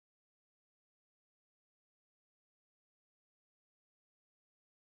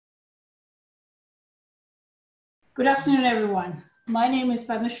Good afternoon, everyone. My name is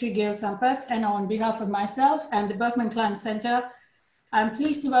Padmashree Gehl Sampath, and on behalf of myself and the Berkman Klein Center, I'm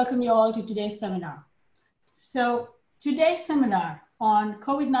pleased to welcome you all to today's seminar. So today's seminar on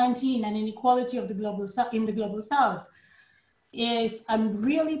COVID-19 and inequality of the global in the Global South is, I'm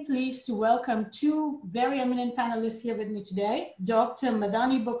really pleased to welcome two very eminent panelists here with me today. Dr.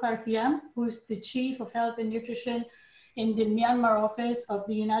 Madani B, Thiam, who is the Chief of Health and Nutrition in the Myanmar office of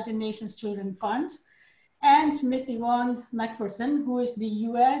the United Nations Children Fund, and Ms. Yvonne Macpherson, who is the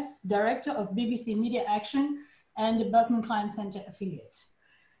US Director of BBC Media Action and the Berkman Klein Center affiliate.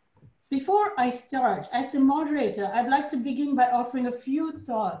 Before I start, as the moderator, I'd like to begin by offering a few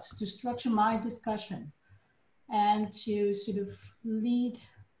thoughts to structure my discussion and to sort of lead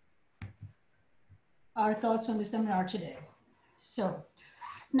our thoughts on the seminar today. So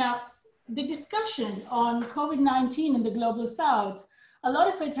now, the discussion on COVID-19 in the Global South, a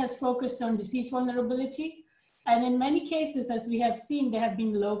lot of it has focused on disease vulnerability. And in many cases, as we have seen, there have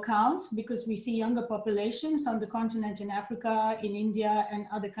been low counts because we see younger populations on the continent in Africa, in India, and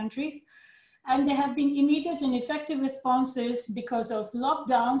other countries. And there have been immediate and effective responses because of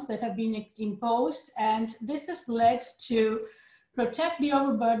lockdowns that have been imposed. And this has led to protect the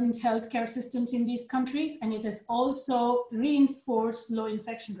overburdened healthcare systems in these countries. And it has also reinforced low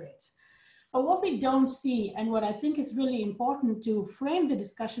infection rates. But what we don't see, and what I think is really important to frame the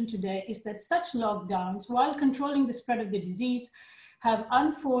discussion today, is that such lockdowns, while controlling the spread of the disease, have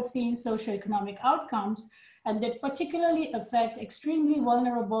unforeseen socioeconomic outcomes, and they particularly affect extremely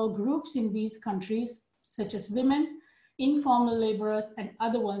vulnerable groups in these countries, such as women, informal laborers, and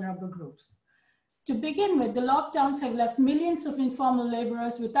other vulnerable groups. To begin with, the lockdowns have left millions of informal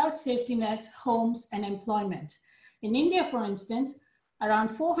laborers without safety nets, homes, and employment. In India, for instance, around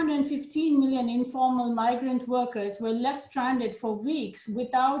 415 million informal migrant workers were left stranded for weeks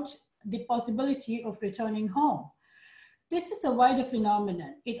without the possibility of returning home. This is a wider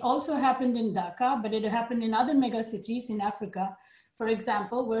phenomenon. It also happened in Dhaka, but it happened in other megacities in Africa, for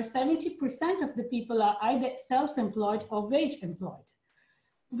example, where 70% of the people are either self-employed or wage-employed.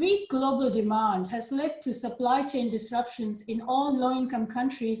 Weak global demand has led to supply chain disruptions in all low-income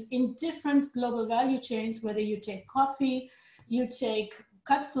countries in different global value chains, whether you take coffee, you take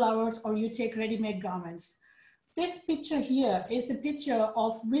cut flowers, or you take ready-made garments. This picture here is a picture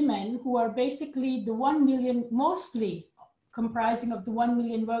of women who are basically the 1 million, mostly comprising of the 1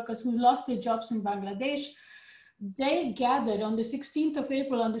 million workers who lost their jobs in Bangladesh. They gathered on the 16th of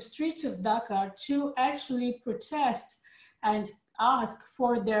April on the streets of Dhaka to actually protest and ask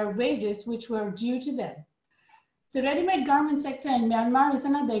for their wages, which were due to them. The ready-made garment sector in Myanmar is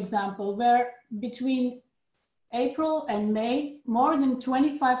another example where between April and May, more than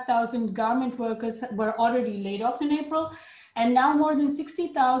 25,000 garment workers were already laid off in April, and now more than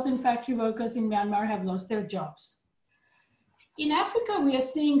 60,000 factory workers in Myanmar have lost their jobs. In Africa, we are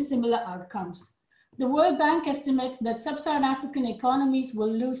seeing similar outcomes. The World Bank estimates that sub-Saharan African economies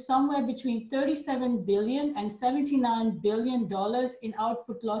will lose somewhere between $37 billion and $79 billion in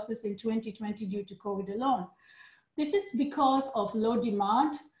output losses in 2020 due to COVID alone. This is because of low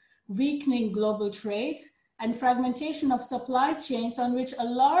demand, weakening global trade, and fragmentation of supply chains on which a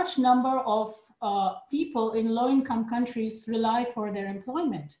large number of people in low-income countries rely for their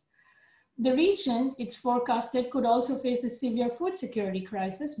employment. The region, it's forecasted, could also face a severe food security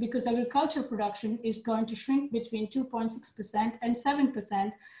crisis because agricultural production is going to shrink between 2.6% and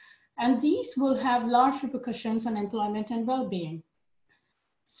 7%, and these will have large repercussions on employment and well-being.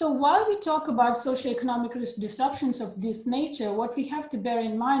 So while we talk about socioeconomic disruptions of this nature, what we have to bear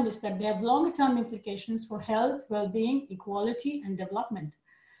in mind is that they have longer-term implications for health, well-being, equality, and development.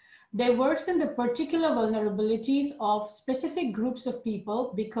 They worsen the particular vulnerabilities of specific groups of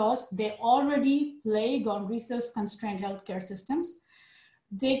people because they already plague on resource-constrained healthcare systems.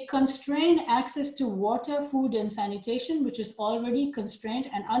 They constrain access to water, food, and sanitation, which is already constrained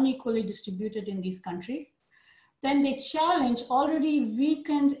and unequally distributed in these countries. Then they challenge already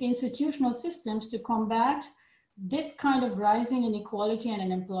weakened institutional systems to combat this kind of rising inequality and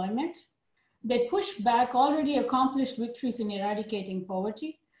unemployment. They push back already accomplished victories in eradicating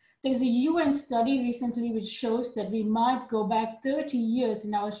poverty. There's a UN study recently which shows that we might go back 30 years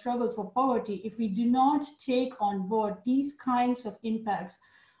in our struggle for poverty if we do not take on board these kinds of impacts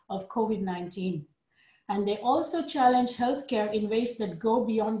of COVID-19. And they also challenge healthcare in ways that go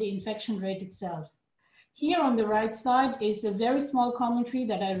beyond the infection rate itself. Here on the right side is a very small commentary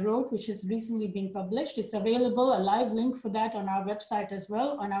that I wrote, which has recently been published. It's available, a live link for that on our website as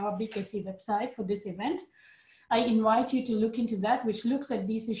well, on our BKC website for this event. I invite you to look into that, which looks at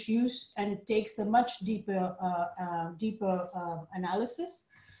these issues and takes a much deeper analysis.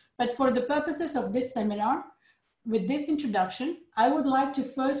 But for the purposes of this seminar, with this introduction, I would like to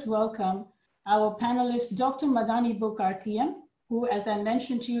first welcome our panelist, Dr. Madani B, Thiam, who, as I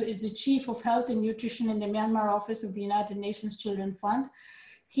mentioned to you, is the Chief of Health and Nutrition in the Myanmar Office of the United Nations Children Fund.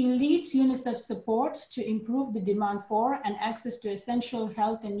 He leads UNICEF support to improve the demand for and access to essential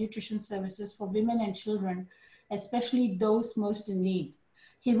health and nutrition services for women and children, especially those most in need.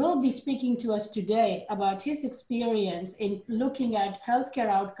 He will be speaking to us today about his experience in looking at healthcare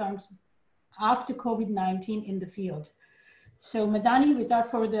outcomes after COVID-19 in the field. So Madani, without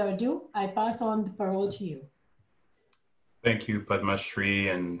further ado, I pass on the parole to you. Thank you,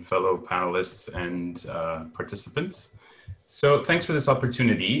 Padmashree, and fellow panelists and participants. So thanks for this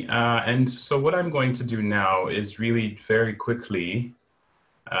opportunity. And so what I'm going to do now is really very quickly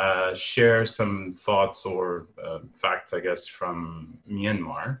share some thoughts or facts, I guess, from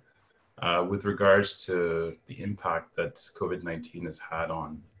Myanmar with regards to the impact that COVID-19 has had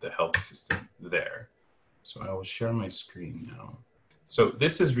on the health system there. So I will share my screen now. So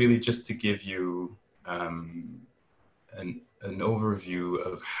this is really just to give you an overview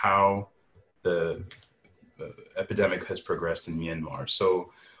of how the epidemic has progressed in Myanmar.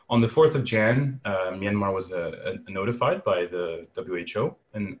 So on the 4th of Jan, Myanmar was notified by the WHO,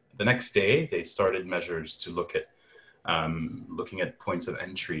 and the next day they started measures to look at looking at points of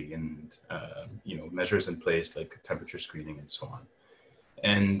entry and measures in place like temperature screening and so on.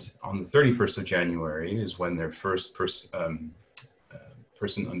 And on the 31st of January is when their first person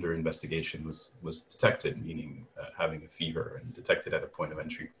under investigation was detected, meaning having a fever, and detected at a point of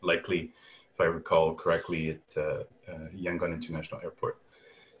entry, likely, if I recall correctly, at Yangon International Airport.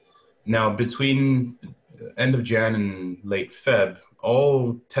 Now, between end of Jan and late Feb,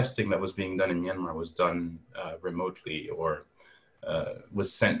 all testing that was being done in Myanmar was done remotely or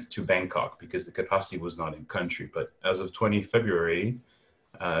was sent to Bangkok because the capacity was not in country. But as of 20 February,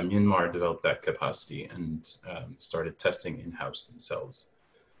 Myanmar developed that capacity and started testing in-house themselves.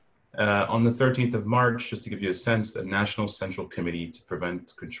 On the 13th of March, just to give you a sense, the National Central Committee to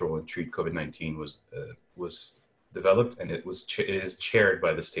Prevent, Control, and Treat COVID-19 was developed, and it is chaired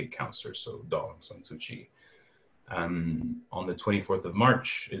by the state councillor, so Daw Aung San Suu Kyi. On the 24th of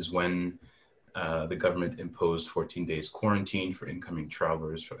March is when the government imposed 14 days quarantine for incoming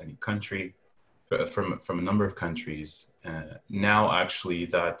travelers from any country, from a number of countries. Now, actually,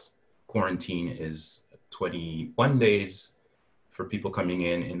 that quarantine is 21 days for people coming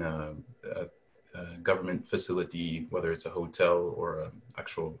in a government facility, whether it's a hotel or an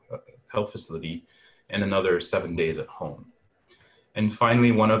actual health facility, and another 7 days at home. And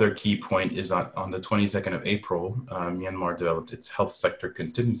finally, one other key point is that on the 22nd of April, Myanmar developed its health sector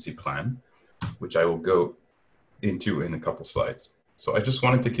contingency plan, which I will go into in a couple slides. So I just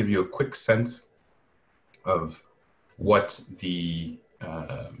wanted to give you a quick sense of what the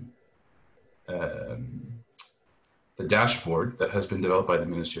dashboard that has been developed by the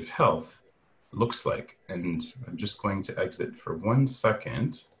Ministry of Health looks like. And I'm just going to exit for 1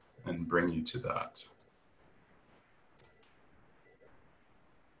 second and bring you to that.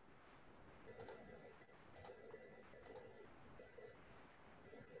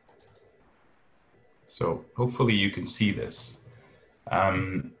 So hopefully you can see this.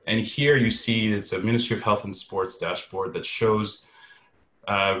 And here you see it's a Ministry of Health and Sports dashboard that shows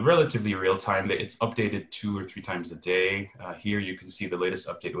relatively real time. It's updated 2 or 3 times a day. Here you can see the latest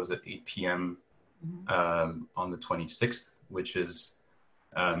update was at 8 p.m. On the 26th, which is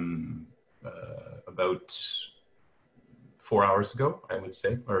about 4 hours ago, I would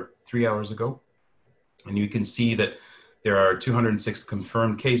say, or 3 hours ago. And you can see that there are 206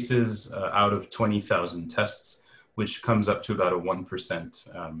 confirmed cases out of 20,000 tests, which comes up to about a 1%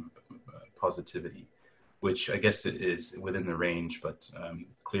 positivity, which I guess it is within the range, but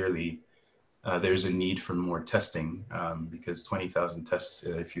clearly there's a need for more testing because 20,000 tests,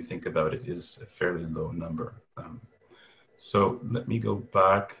 if you think about it, is a fairly low number. So let me go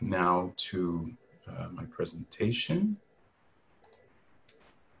back now to my presentation.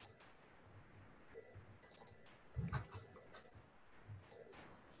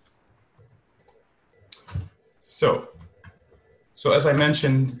 So as I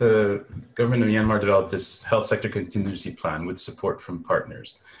mentioned, the government of Myanmar developed this health sector contingency plan with support from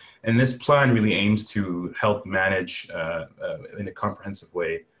partners. And this plan really aims to help manage in a comprehensive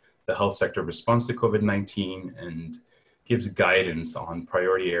way the health sector response to COVID-19 and gives guidance on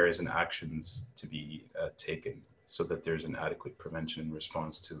priority areas and actions to be taken so that there's an adequate prevention and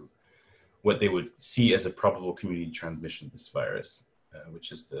response to what they would see as a probable community transmission of this virus,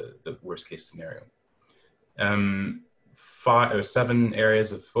 which is the worst case scenario. 5 or 7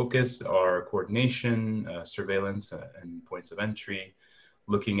 areas of focus are coordination, surveillance, and points of entry,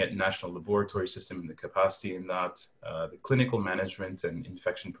 looking at national laboratory system and the capacity in that, the clinical management and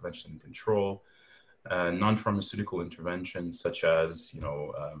infection prevention and control, non-pharmaceutical interventions such as,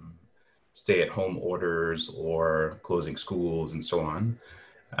 stay-at-home orders or closing schools and so on,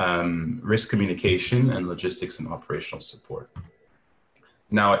 risk communication, and logistics and operational support.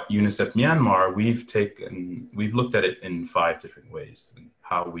 Now at UNICEF Myanmar, we've looked at it in 5 different ways and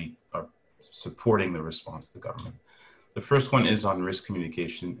how we are supporting the response to the government. The first one is on risk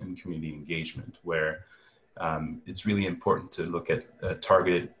communication and community engagement, where it's really important to look at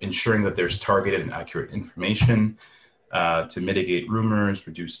ensuring that there's targeted and accurate information to mitigate rumors,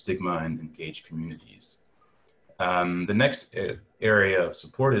 reduce stigma, and engage communities. The next area of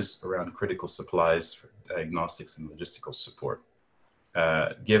support is around critical supplies for diagnostics and logistical support.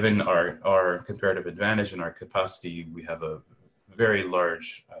 Given our comparative advantage and our capacity, we have a very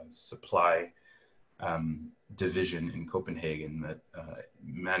large supply division in Copenhagen that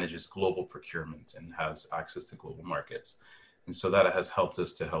manages global procurement and has access to global markets. And so that has helped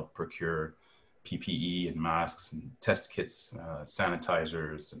us to help procure PPE and masks and test kits,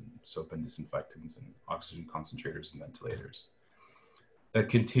 sanitizers and soap and disinfectants and oxygen concentrators and ventilators.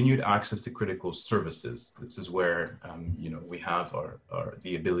 Continued access to critical services. This is where we have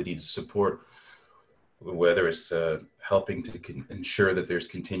the ability to support, whether it's helping to ensure that there's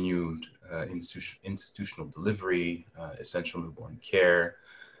continued institutional delivery, essential newborn care,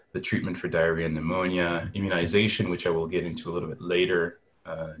 the treatment for diarrhea and pneumonia, immunization, which I will get into a little bit later,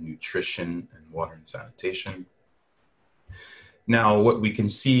 nutrition, and water and sanitation. Now, what we can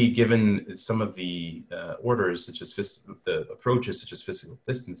see, given some of the orders, such as the approaches such as physical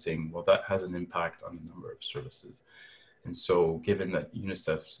distancing, well, that has an impact on a number of services. And so given that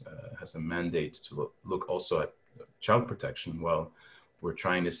UNICEF has a mandate to look also at child protection, well, we're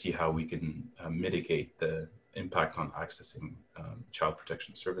trying to see how we can mitigate the impact on accessing child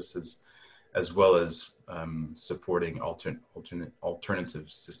protection services, as well as supporting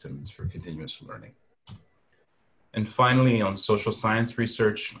alternative systems for continuous learning. And finally, on social science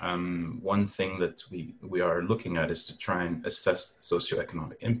research, one thing that we are looking at is to try and assess the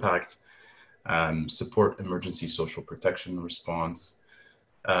socio-economic impact, support emergency social protection response,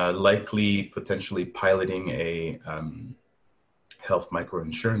 likely potentially piloting a health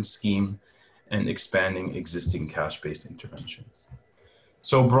microinsurance scheme, and expanding existing cash-based interventions.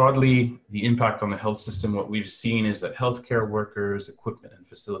 So broadly, the impact on the health system, what we've seen is that healthcare workers, equipment, and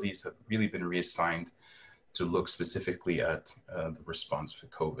facilities have really been reassigned to look specifically at the response for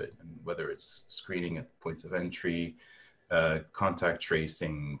COVID, and whether it's screening at points of entry, contact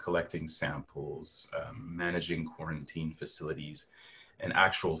tracing, collecting samples, managing quarantine facilities, and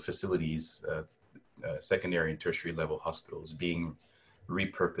actual facilities, secondary and tertiary level hospitals being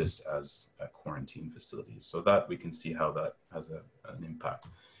repurposed as quarantine facilities. So that we can see how that has an impact.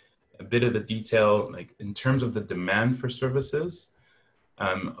 A bit of the detail, like in terms of the demand for services,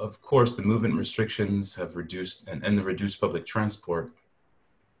 of course, the movement restrictions have reduced, and the reduced public transport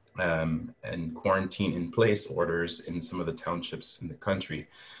and quarantine in place orders in some of the townships in the country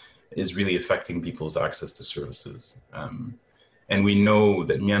is really affecting people's access to services. And we know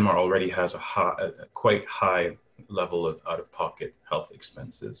that Myanmar already has a quite high level of out-of-pocket health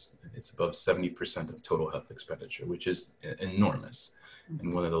expenses. It's above 70% of total health expenditure, which is enormous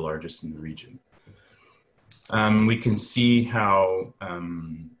and one of the largest in the region. We can see how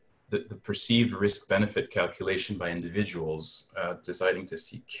the perceived risk-benefit calculation by individuals deciding to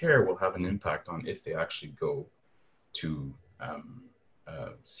seek care will have an impact on if they actually go to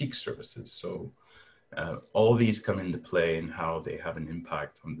seek services. So all these come into play in how they have an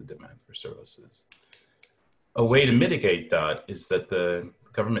impact on the demand for services. A way to mitigate that is that the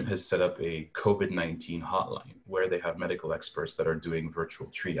government has set up a COVID-19 hotline where they have medical experts that are doing virtual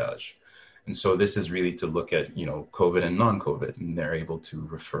triage. And so this is really to look at, COVID and non-COVID, and they're able to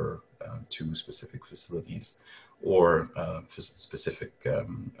refer to specific facilities or specific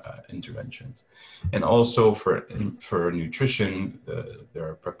interventions. And also for nutrition, there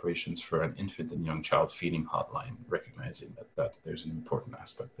are preparations for an infant and young child feeding hotline, recognizing that there's an important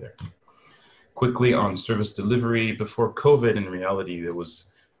aspect there. Quickly on service delivery, before COVID, in reality, there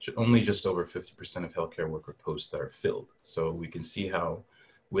was only just over 50% of healthcare worker posts that are filled. So we can see how,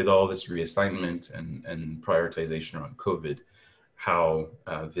 with all this reassignment and prioritization around COVID, how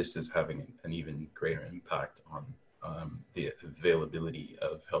this is having an even greater impact on the availability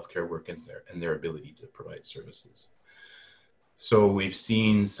of healthcare workers and their ability to provide services. So we've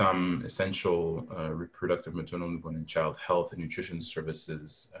seen some essential reproductive, maternal, newborn, and child health and nutrition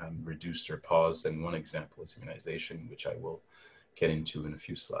services reduced or paused, and one example is immunization, which I will get into in a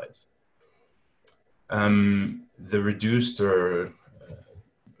few slides. The reduced or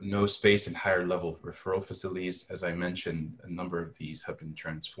no space in higher level referral facilities. As I mentioned, a number of these have been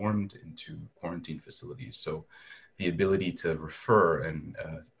transformed into quarantine facilities. So the ability to refer and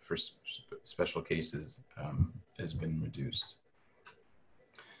for special cases has been reduced.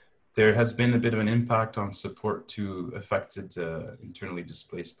 There has been a bit of an impact on support to affected internally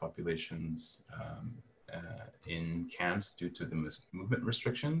displaced populations in camps due to the movement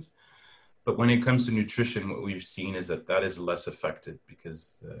restrictions. But when it comes to nutrition, what we've seen is that that is less affected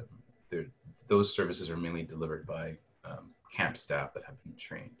because those services are mainly delivered by camp staff that have been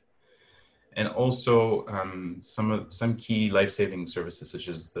trained. And also some key life-saving services, such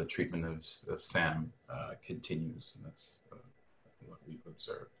as the treatment of SAM, continues. And that's what we've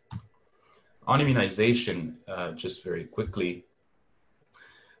observed. On immunization, just very quickly,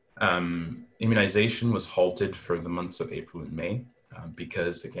 immunization was halted for the months of April and May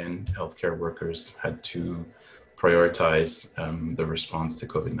because, again, healthcare workers had to prioritize the response to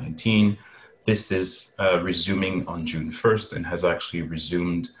COVID-19. This is resuming on June 1st and has actually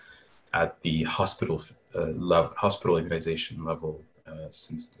resumed at the hospital immunization level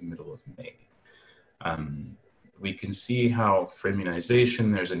since the middle of May. We can see how for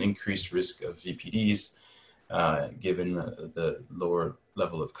immunization, there's an increased risk of VPDs given the lower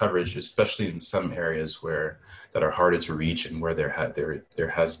level of coverage, especially in some areas that are harder to reach and where there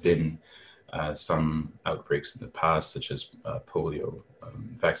has been some outbreaks in the past, such as polio,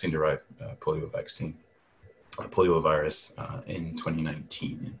 vaccine-derived poliovirus in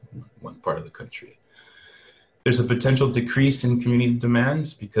 2019 in one part of the country. There's a potential decrease in community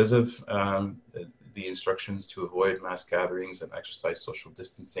demand because of the instructions to avoid mass gatherings and exercise social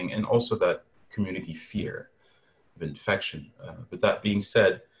distancing, and also that community fear of infection. But that being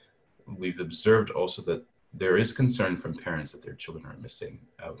said, we've observed also that there is concern from parents that their children are missing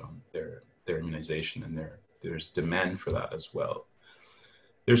out on their immunization, and there's demand for that as well.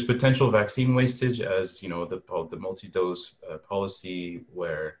 There's potential vaccine wastage, as you know, the multi-dose policy,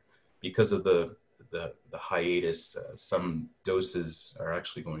 where because of the hiatus, some doses are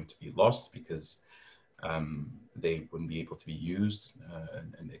actually going to be lost because they wouldn't be able to be used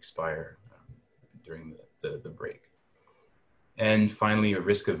and expire during the break. And finally, a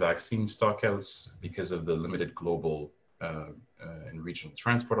risk of vaccine stockouts because of the limited global and regional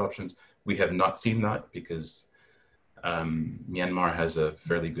transport options. We have not seen that because Myanmar has a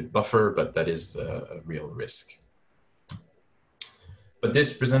fairly good buffer, but that is a real risk. But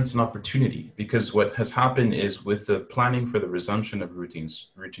this presents an opportunity because what has happened is with the planning for the resumption of routine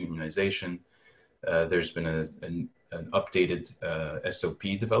immunization, there's been an updated SOP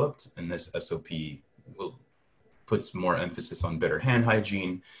developed, and this SOP puts more emphasis on better hand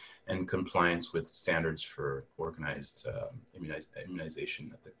hygiene and compliance with standards for organized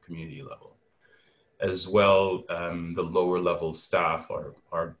immunization at the community level. As well, the lower level staff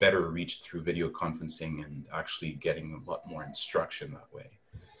are better reached through video conferencing and actually getting a lot more instruction that way.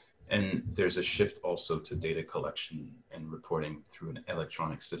 And there's a shift also to data collection and reporting through an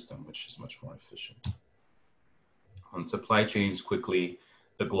electronic system, which is much more efficient. On supply chains, quickly,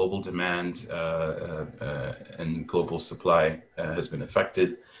 the global demand and global supply has been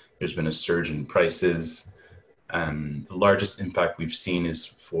affected. There's been a surge in prices. The largest impact we've seen is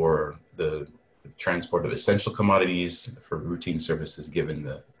for the transport of essential commodities for routine services, given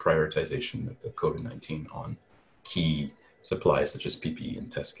the prioritization of the COVID-19 on key supplies such as PPE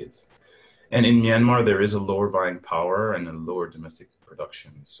and test kits. And in Myanmar, there is a lower buying power and a lower domestic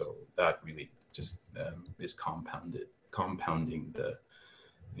production. So that really just is compounding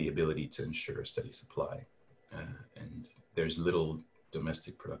the ability to ensure a steady supply. And there's little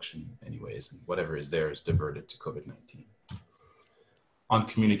domestic production anyways, and whatever is there is diverted to COVID-19. On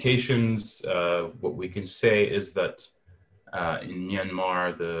communications, what we can say is that in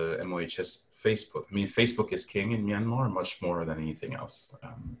Myanmar, the MOHS Facebook is king in Myanmar, much more than anything else.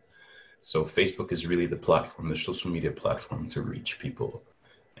 So Facebook is really the platform, the social media platform to reach people.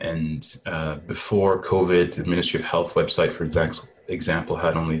 And before COVID, the Ministry of Health website, for example,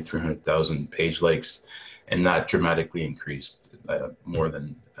 had only 300,000 page likes, and that dramatically increased more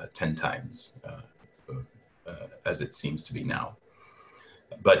than 10 times as it seems to be now.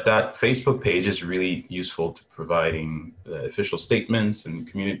 But that Facebook page is really useful to providing official statements and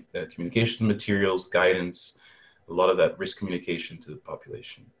communication materials, guidance, a lot of that risk communication to the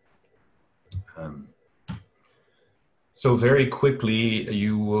population. So very quickly,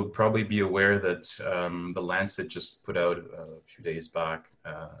 you will probably be aware that the Lancet just put out a few days back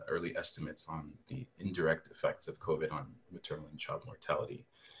early estimates on the indirect effects of COVID on maternal and child mortality.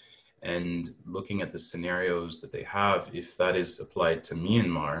 And looking at the scenarios that they have, if that is applied to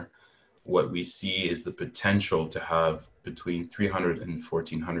Myanmar, what we see is the potential to have between 300 and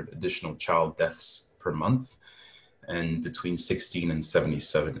 1,400 additional child deaths per month, and between 16 and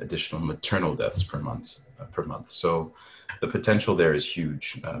 77 additional maternal deaths per month. So the potential there is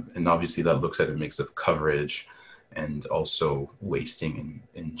huge. And obviously that looks at a mix of coverage and also wasting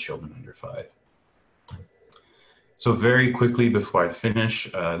in children under 5. So very quickly before I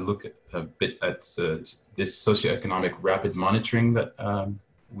finish, look a bit at this socioeconomic rapid monitoring that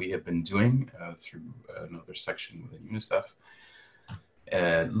we have been doing through another section within UNICEF.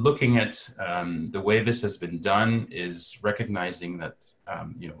 Looking at the way this has been done is recognizing that,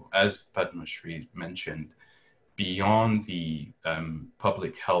 as Padmashree mentioned, beyond the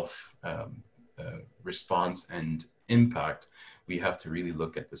public health response and impact, we have to really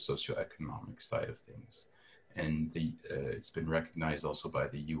look at the socioeconomic side of things. And it's been recognized also by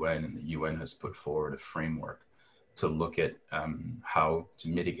the UN, and the UN has put forward a framework to look at how to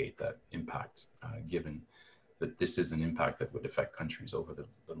mitigate that impact, given that this is an impact that would affect countries over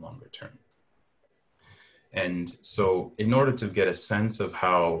the longer term. And so in order to get a sense of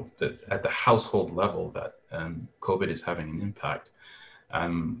how, at the household level, that COVID is having an impact,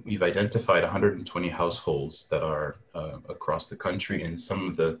 we've identified 120 households that are across the country in some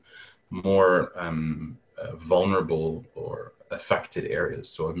of the more vulnerable or affected areas.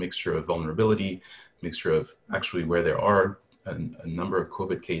 So a mixture of vulnerability, mixture of actually where there are a number of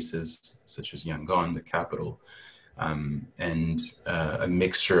COVID cases, such as Yangon, the capital, and a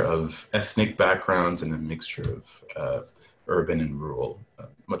mixture of ethnic backgrounds and a mixture of urban and rural,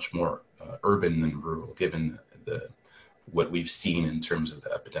 much more urban than rural, given what we've seen in terms of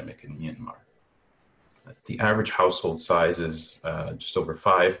the epidemic in Myanmar. The average household size is just over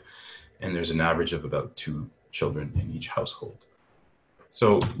 5, and there's an average of about 2 children in each household.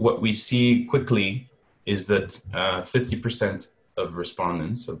 So what we see quickly is that 50% of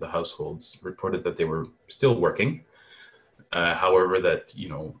respondents of the households reported that they were still working. However, that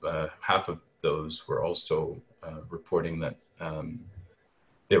half of those were also reporting that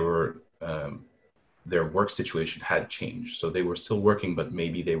their work situation had changed. So they were still working, but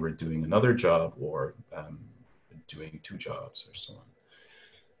maybe they were doing another job or doing 2 jobs or so on.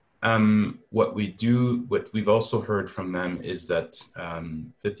 What we've also heard from them is that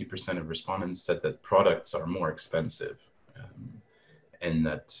 50% of respondents said that products are more expensive, and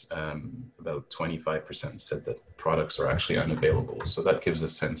that about 25% said that products are actually unavailable. So that gives a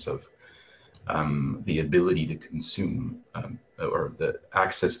sense of the ability to consume or the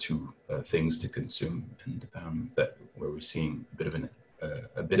access to things to consume, and that where we're seeing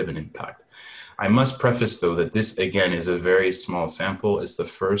a bit of an impact. I must preface, though, that this, again, is a very small sample. It's the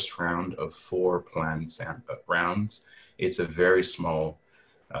first round of 4 planned rounds. It's a very small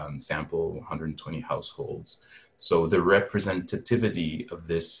sample, 120 households. So the representativity of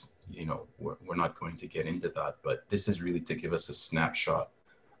this, we're not going to get into that, but this is really to give us a snapshot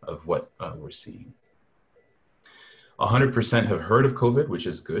of what we're seeing. 100% have heard of COVID, which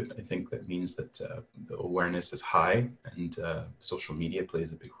is good. I think that means that the awareness is high, and social media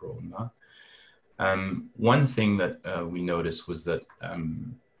plays a big role in that. One thing that we noticed was that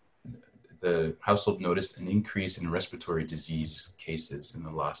the household noticed an increase in respiratory disease cases in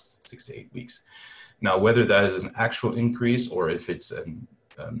the last 6 to 8 weeks. Now, whether that is an actual increase or if it's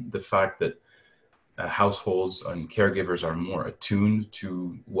the fact that households and caregivers are more attuned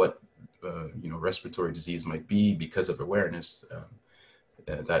to what respiratory disease might be because of awareness,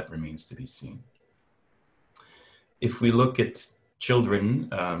 that remains to be seen. If we look at children,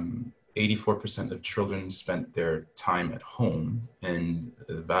 84% of children spent their time at home, and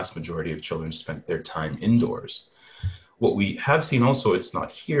the vast majority of children spent their time indoors. What we have seen also, it's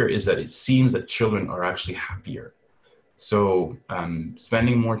not here, is that it seems that children are actually happier. So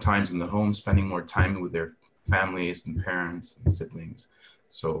spending more time in the home, spending more time with their families and parents and siblings.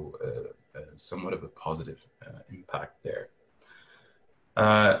 So somewhat of a positive impact there.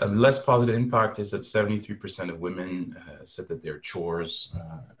 A less positive impact is that 73% of women said that their chores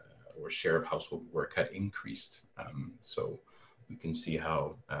or share of household work had increased. So you can see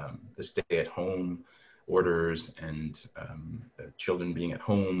how the stay-at-home orders and children being at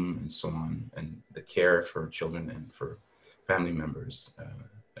home and so on, and the care for children and for family members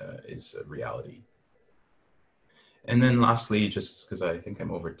is a reality. And then lastly, just because I think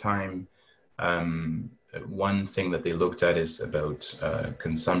I'm over time, one thing that they looked at is about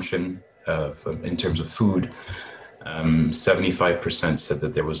consumption in terms of food. 75% said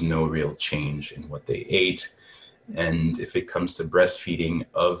that there was no real change in what they ate. And if it comes to breastfeeding,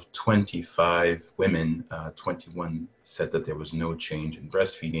 of 25 women, 21 said that there was no change in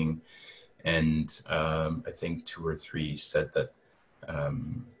breastfeeding. And I think 2 or 3 said that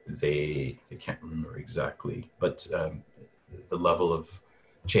I can't remember exactly, but the level of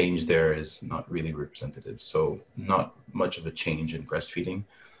change there is not really representative. So not much of a change in breastfeeding.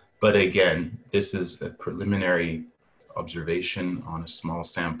 But again, this is a preliminary observation on a small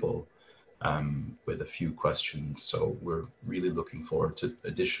sample with a few questions. So we're really looking forward to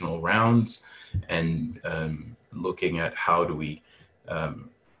additional rounds and looking at how do we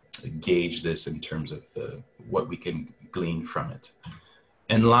gauge this in terms of what we can glean from it.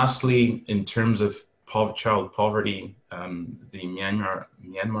 And lastly, in terms of child poverty, the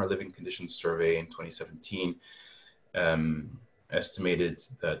Myanmar Living Conditions Survey in 2017 estimated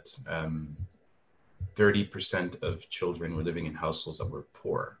that 30% of children were living in households that were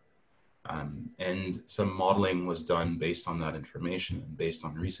poor. And some modeling was done based on that information and based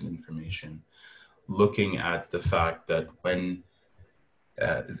on recent information, looking at the fact that when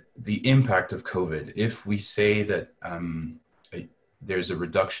the impact of COVID, if we say that there's a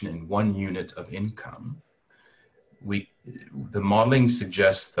reduction in 1 unit of income, the modeling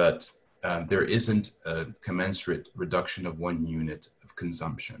suggests that there isn't a commensurate reduction of 1 unit of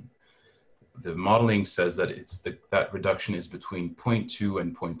consumption. The modeling says that that reduction is between 0.2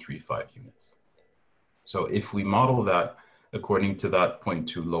 and 0.35 units. So if we model that according to that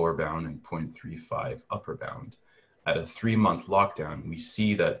 0.2 lower bound and 0.35 upper bound, at a 3-month lockdown, we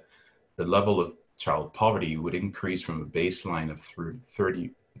see that the level of child poverty would increase from a baseline of 31%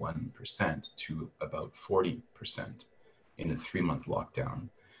 to about 40% in a 3-month lockdown,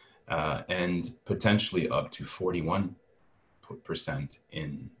 and potentially up to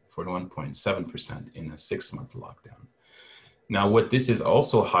 41.7% in a 6-month lockdown. Now, what this is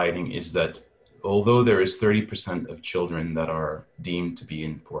also hiding is that although there is 30% of children that are deemed to be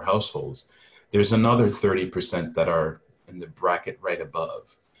in poor households, there's another 30% that are in the bracket right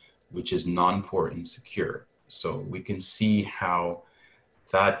above, which is non-poor insecure. So we can see how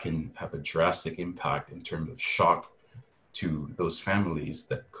that can have a drastic impact in terms of shock to those families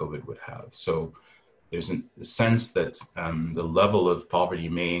that COVID would have. So there's a sense that the level of poverty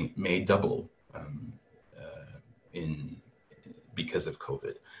may double because of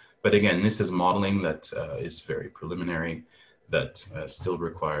COVID. But again, this is modeling that is very preliminary, that still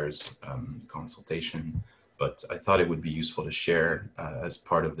requires consultation, but I thought it would be useful to share as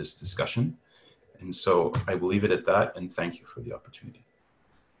part of this discussion. And so I will leave it at that, and thank you for the opportunity.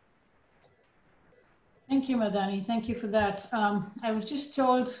 Thank you, Madani. Thank you for that. I was just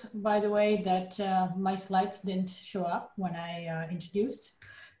told, by the way, that my slides didn't show up when I introduced.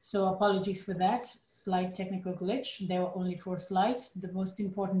 So apologies for that, slight technical glitch. There were only 4 slides. The most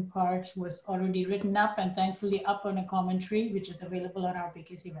important part was already written up and thankfully up on a commentary, which is available on our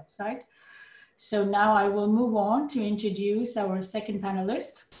BKC website. So now I will move on to introduce our second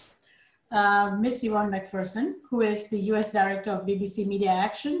panelist, Ms. Yvonne Macpherson, who is the US Director of BBC Media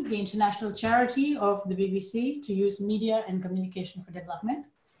Action, the international charity of the BBC to use media and communication for development.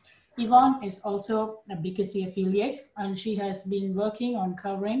 Yvonne is also a BKC affiliate, and she has been working on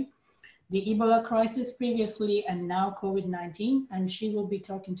covering the Ebola crisis previously and now COVID-19, and she will be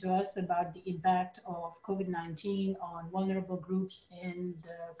talking to us about the impact of COVID-19 on vulnerable groups in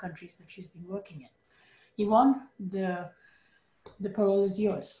the countries that she's been working in. Yvonne, the parole is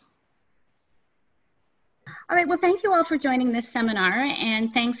yours. All right, well, thank you all for joining this seminar,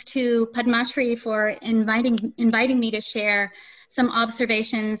 and thanks to Padmashree for inviting me to share some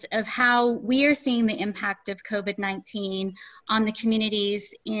observations of how we are seeing the impact of COVID-19 on the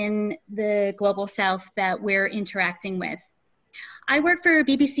communities in the Global South that we're interacting with. I work for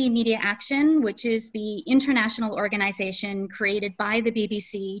BBC Media Action, which is the international organization created by the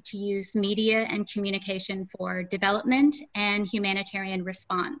BBC to use media and communication for development and humanitarian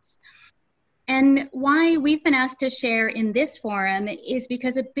response. And why we've been asked to share in this forum is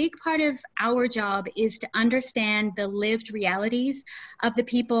because a big part of our job is to understand the lived realities of the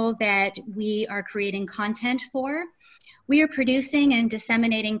people that we are creating content for. We are producing and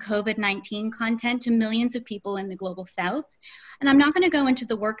disseminating COVID-19 content to millions of people in the Global South. And I'm not going to go into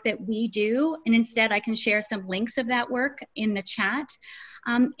the work that we do, and instead I can share some links of that work in the chat.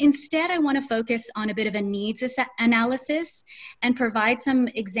 Instead, I want to focus on a bit of a needs analysis and provide some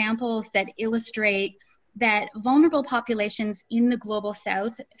examples that illustrate that vulnerable populations in the Global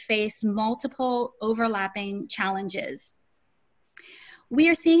South face multiple overlapping challenges. We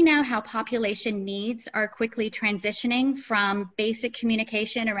are seeing now how population needs are quickly transitioning from basic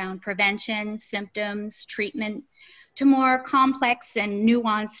communication around prevention, symptoms, treatment, to more complex and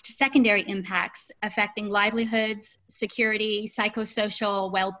nuanced secondary impacts affecting livelihoods, security,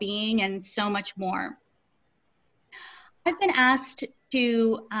 psychosocial well-being, and so much more. I've been asked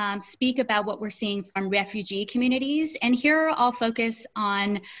to speak about what we're seeing from refugee communities, and here I'll focus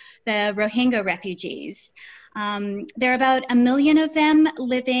on the Rohingya refugees. There are about 1 million of them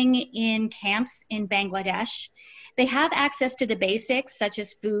living in camps in Bangladesh. They have access to the basics such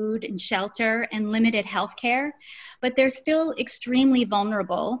as food and shelter and limited health care, but they're still extremely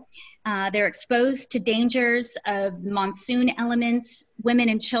vulnerable. They're exposed to dangers of monsoon elements. Women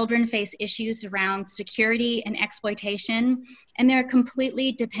and children face issues around security and exploitation, and they're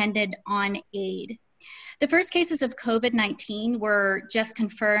completely dependent on aid. The first cases of COVID-19 were just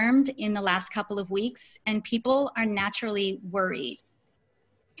confirmed in the last couple of weeks, and people are naturally worried.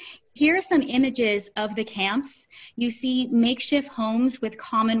 Here are some images of the camps. You see makeshift homes with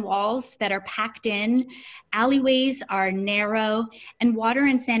common walls that are packed in, alleyways are narrow, and water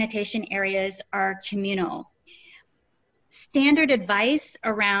and sanitation areas are communal. Standard advice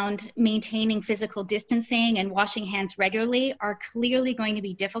around maintaining physical distancing and washing hands regularly are clearly going to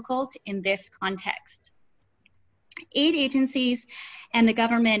be difficult in this context. Aid agencies and the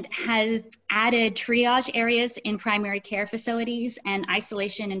government has added triage areas in primary care facilities and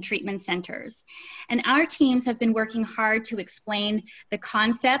isolation and treatment centers. And our teams have been working hard to explain the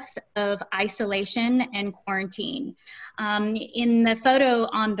concepts of isolation and quarantine. In the photo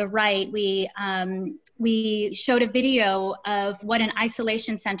on the right, we showed a video of what an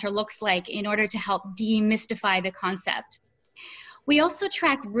isolation center looks like in order to help demystify the concept. We also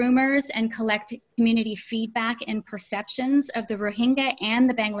track rumors and collect community feedback and perceptions of the Rohingya and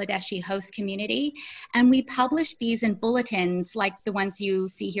the Bangladeshi host community. And we publish these in bulletins like the ones you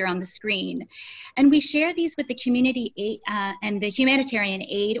see here on the screen. And we share these with the community aid, and the humanitarian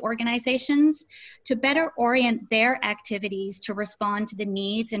aid organizations to better orient their activities to respond to the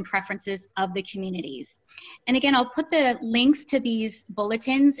needs and preferences of the communities. And again, I'll put the links to these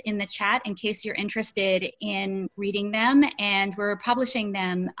bulletins in the chat in case you're interested in reading them, and we're publishing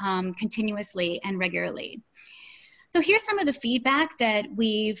them continuously and regularly. So here's some of the feedback that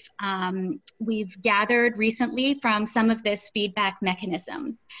we've gathered recently from some of this feedback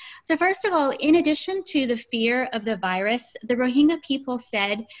mechanism. So first of all, in addition to the fear of the virus, the Rohingya people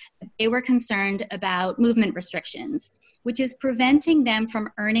said that they were concerned about movement restrictions, which is preventing them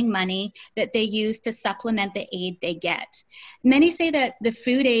from earning money that they use to supplement the aid they get. Many say that the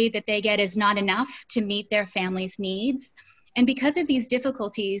food aid that they get is not enough to meet their family's needs. And because of these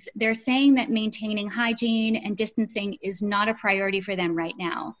difficulties, they're saying that maintaining hygiene and distancing is not a priority for them right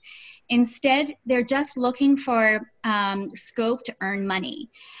now. Instead, they're just looking for scope to earn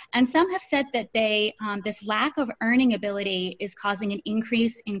money. And some have said that this lack of earning ability is causing an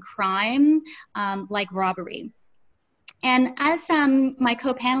increase in crime, like robbery. And as my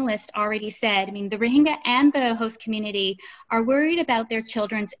co-panelist already said, I mean, the Rohingya and the host community are worried about their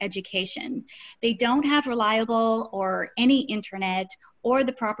children's education. They don't have reliable or any internet or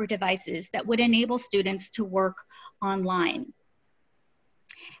the proper devices that would enable students to work online.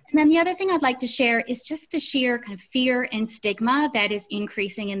 And then the other thing I'd like to share is just the sheer kind of fear and stigma that is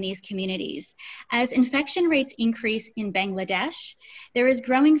increasing in these communities. As infection rates increase in Bangladesh, there is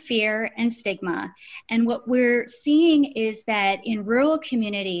growing fear and stigma. And what we're seeing is that in rural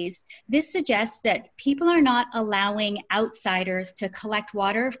communities, this suggests that people are not allowing outsiders to collect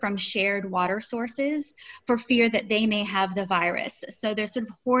water from shared water sources for fear that they may have the virus. So they're sort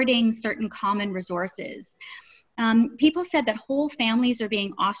of hoarding certain common resources. People said that whole families are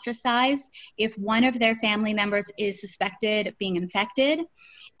being ostracized if one of their family members is suspected of being infected,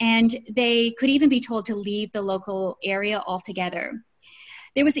 and they could even be told to leave the local area altogether.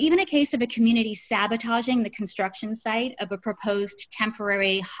 There was even a case of a community sabotaging the construction site of a proposed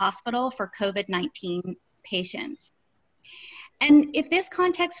temporary hospital for COVID-19 patients. And if this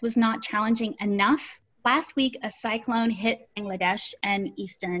context was not challenging enough, last week a cyclone hit Bangladesh and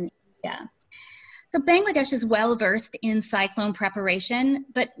eastern India. So Bangladesh is well versed in cyclone preparation,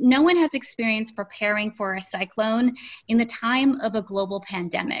 but no one has experience preparing for a cyclone in the time of a global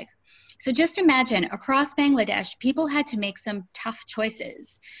pandemic. So just imagine, across Bangladesh, people had to make some tough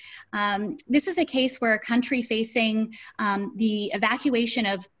choices. This is a case where a country facing the evacuation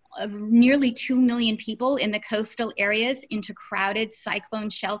of nearly 2 million people in the coastal areas into crowded cyclone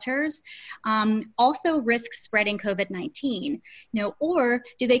shelters also risks spreading COVID-19, or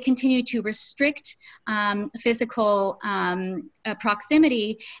do they continue to restrict physical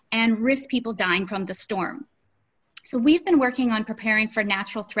proximity and risk people dying from the storm? So we've been working on preparing for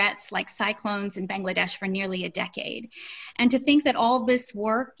natural threats like cyclones in Bangladesh for nearly a decade. And to think that all this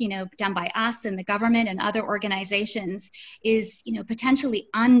work, done by us and the government and other organizations is, potentially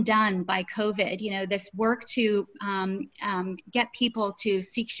undone by COVID, this work to get people to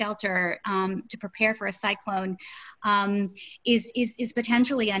seek shelter, to prepare for a cyclone is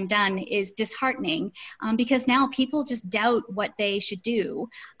potentially undone is disheartening because now people just doubt what they should do.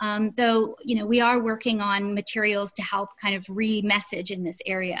 Though, we are working on materials to help kind of re-message in this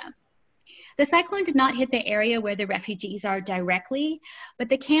area. The cyclone did not hit the area where the refugees are directly, but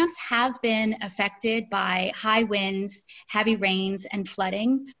the camps have been affected by high winds, heavy rains, and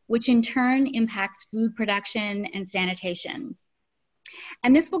flooding, which in turn impacts food production and sanitation.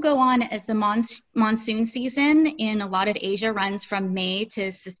 And this will go on as the monsoon season in a lot of Asia runs from May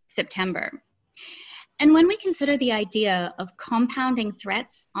to September. And when we consider the idea of compounding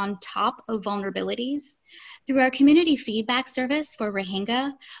threats on top of vulnerabilities, through our community feedback service for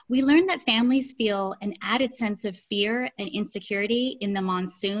Rohingya, we learned that families feel an added sense of fear and insecurity in the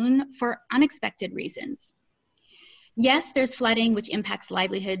monsoon for unexpected reasons. Yes, there's flooding, which impacts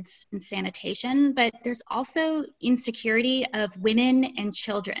livelihoods and sanitation, but there's also insecurity of women and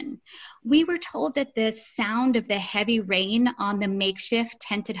children. We were told that the sound of the heavy rain on the makeshift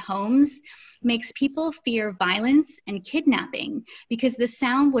tented homes makes people fear violence and kidnapping because the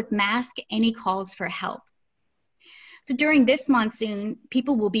sound would mask any calls for help. So during this monsoon,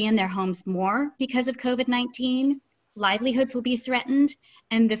 people will be in their homes more because of COVID-19, livelihoods will be threatened,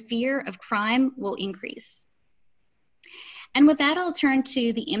 and the fear of crime will increase. And with that, I'll turn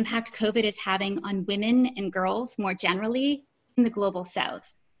to the impact COVID is having on women and girls more generally in the global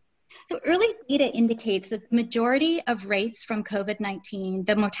South. So early data indicates that the majority of rates from COVID-19,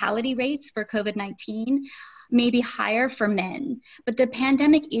 the mortality rates for COVID-19 may be higher for men, but the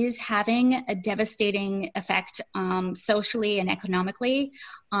pandemic is having a devastating effect socially and economically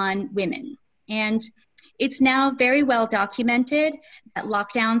on women. And it's now very well documented that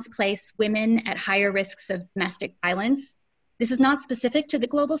lockdowns place women at higher risks of domestic violence. This is not specific to the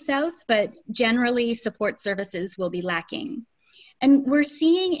global South, but generally support services will be lacking. And we're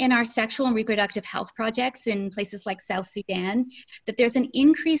seeing in our sexual and reproductive health projects in places like South Sudan that there's an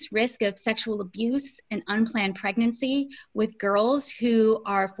increased risk of sexual abuse and unplanned pregnancy with girls who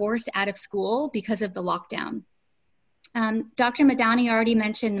are forced out of school because of the lockdown. Dr. Madani already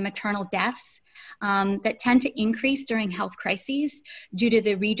mentioned the maternal deaths that tend to increase during health crises due to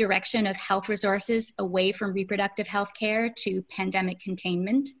the redirection of health resources away from reproductive health care to pandemic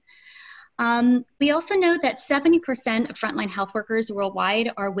containment. We also know that 70% of frontline health workers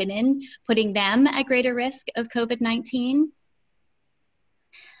worldwide are women, putting them at greater risk of COVID-19.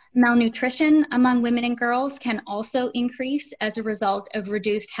 Malnutrition among women and girls can also increase as a result of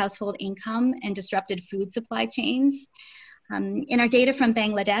reduced household income and disrupted food supply chains. In our data from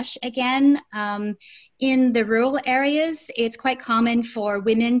Bangladesh, again, in the rural areas, it's quite common for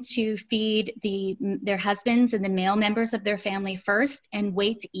women to feed their husbands and the male members of their family first and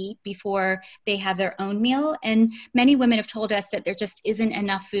wait to eat before they have their own meal. And many women have told us that there just isn't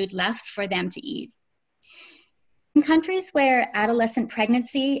enough food left for them to eat. In countries where adolescent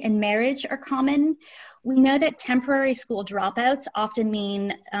pregnancy and marriage are common, we know that temporary school dropouts often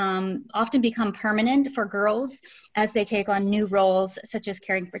become permanent for girls as they take on new roles such as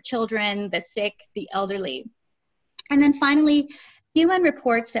caring for children, the sick, the elderly. And then finally, UN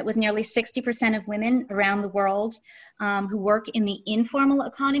reports that with nearly 60% of women around the world who work in the informal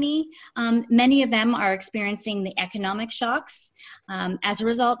economy, many of them are experiencing the economic shocks as a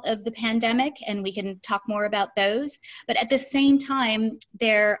result of the pandemic, and we can talk more about those. But at the same time,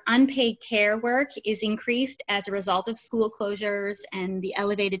 their unpaid care work is increased as a result of school closures and the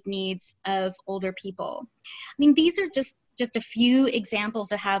elevated needs of older people. I mean, these are just a few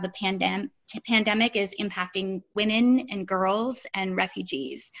examples of how the pandemic is impacting women and girls and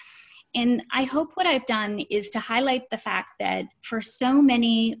refugees. And I hope what I've done is to highlight the fact that for so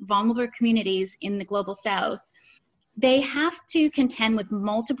many vulnerable communities in the global South, they have to contend with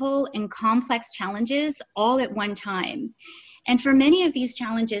multiple and complex challenges all at one time. And for many of these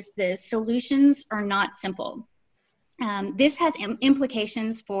challenges, the solutions are not simple. This has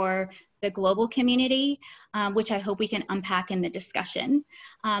implications for the global community, which I hope we can unpack in the discussion.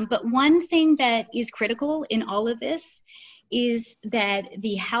 But one thing that is critical in all of this is that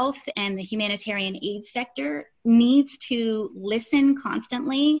the health and the humanitarian aid sector needs to listen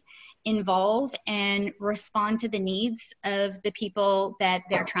constantly, involve, and respond to the needs of the people that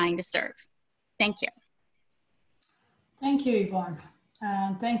they're trying to serve. Thank you. Thank you, Yvonne.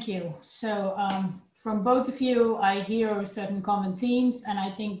 Thank you. So from both of you, I hear certain common themes, and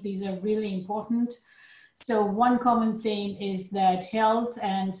I think these are really important. So one common theme is that health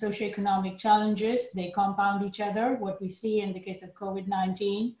and socioeconomic challenges, they compound each other. What we see in the case of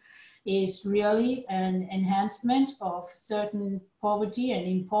COVID-19 is really an enhancement of certain poverty and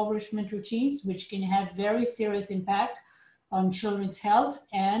impoverishment routines, which can have very serious impact on children's health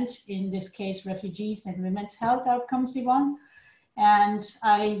and, in this case, refugees and women's health outcomes, Yvonne. And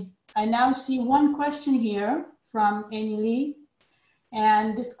I now see one question here from Amy Lee.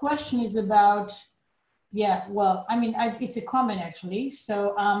 And this question is about, yeah, well, I mean, it's a comment actually.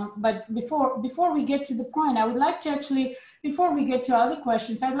 So, but before we get to the point, I would like to actually, before we get to other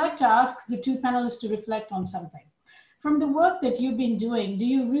questions, I'd like to ask the two panelists to reflect on something. From the work that you've been doing, do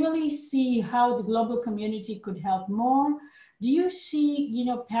you really see how the global community could help more? Do you see, you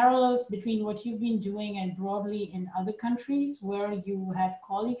know, parallels between what you've been doing and broadly in other countries where you have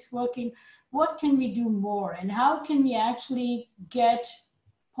colleagues working? What can we do more? And how can we actually get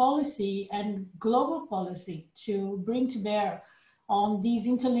policy and global policy to bring to bear on these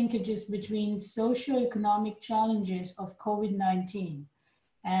interlinkages between socio-economic challenges of COVID-19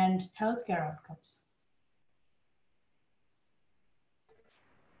 and healthcare outcomes?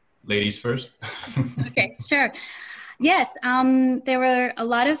 Ladies first. Okay, sure. Yes, there were a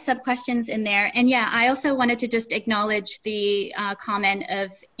lot of sub-questions in there. And yeah, I also wanted to just acknowledge the comment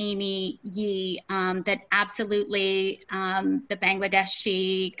of Amy Yee that absolutely the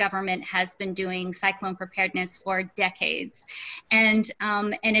Bangladeshi government has been doing cyclone preparedness for decades. And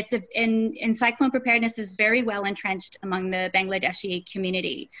cyclone preparedness is very well entrenched among the Bangladeshi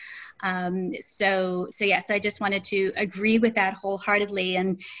community. So yes, I just wanted to agree with that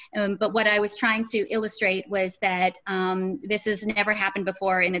wholeheartedly. But what I was trying to illustrate was that this has never happened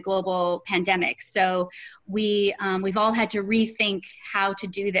before in a global pandemic. So we've all had to rethink how to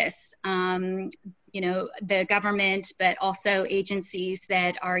do this. You know, the government, but also agencies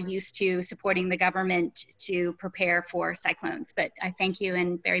that are used to supporting the government to prepare for cyclones. But I thank you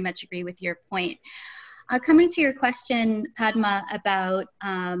and very much agree with your point. Coming to your question, Padma, about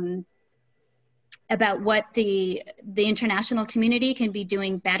what the international community can be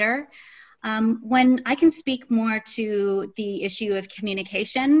doing better. When I can speak more to the issue of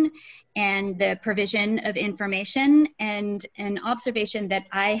communication and the provision of information, and an observation that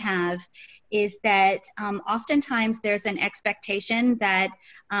I have is that oftentimes there's an expectation that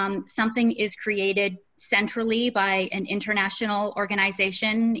something is created centrally by an international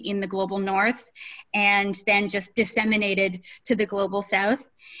organization in the global north and then just disseminated to the global south.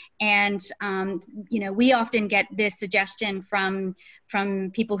 And you know, we often get this suggestion from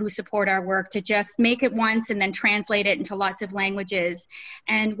people who support our work to just make it once and then translate it into lots of languages.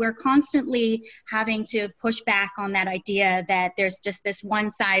 And we're constantly having to push back on that idea that there's just this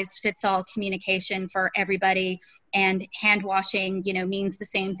one-size-fits-all communication for everybody, and hand washing, you know, means the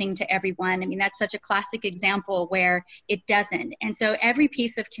same thing to everyone. I mean, that's such a classic example where it doesn't. And so every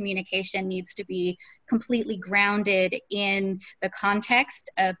piece of communication needs to be completely grounded in the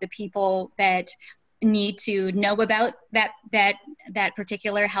context of the people that need to know about that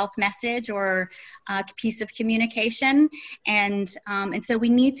particular health message or piece of communication, and so we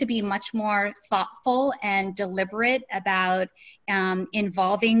need to be much more thoughtful and deliberate about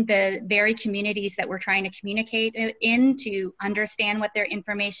involving the very communities that we're trying to communicate in to understand what their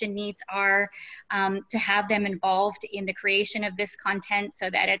information needs are, to have them involved in the creation of this content so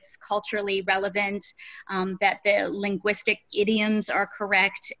that it's culturally relevant, that the linguistic idioms are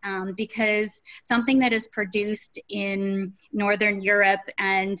correct, because something that is produced in Northern Europe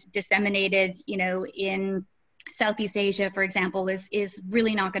and disseminated, you know, in Southeast Asia, for example, is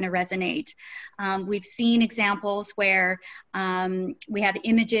really not going to resonate. We've seen examples where we have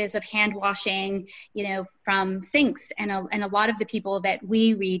images of hand washing, you know, from sinks, and a lot of the people that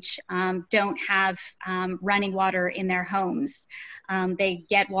we reach don't have running water in their homes. They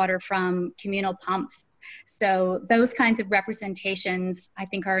get water from communal pumps. So those kinds of representations, I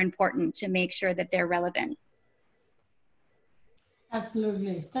think, are important to make sure that they're relevant.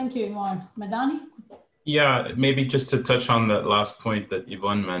 Absolutely. Thank you, Yvonne. Madani? Yeah, maybe just to touch on that last point that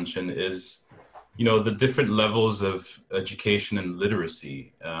Yvonne mentioned is, you know, the different levels of education and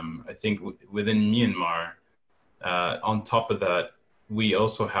literacy. I think within Myanmar, on top of that, we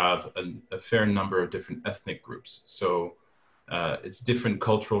also have a fair number of different ethnic groups. So it's different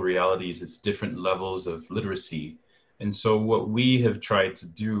cultural realities, it's different levels of literacy. And so what we have tried to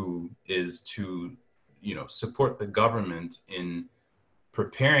do is to, you know, support the government in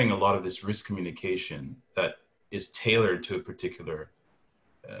preparing a lot of this risk communication that is tailored to a particular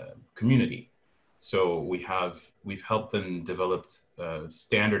community. So we've helped them develop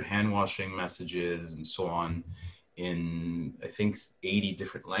standard hand washing messages and so on in, I think, 80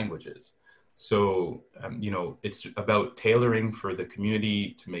 different languages. So, you know, it's about tailoring for the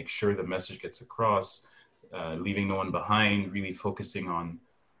community to make sure the message gets across, leaving no one behind, really focusing on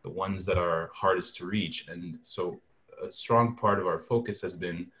the ones that are hardest to reach. And so a strong part of our focus has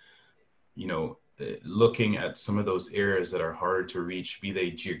been, you know, looking at some of those areas that are harder to reach, be they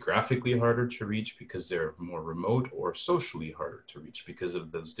geographically harder to reach because they're more remote, or socially harder to reach because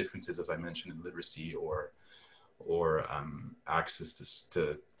of those differences, as I mentioned, in literacy or access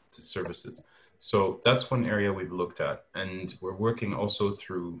to services. So that's one area we've looked at. And we're working also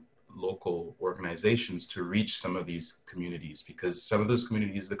through local organizations to reach some of these communities, because some of those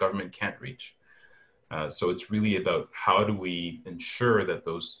communities the government can't reach. So it's really about how do we ensure that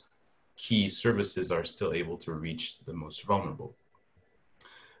those key services are still able to reach the most vulnerable.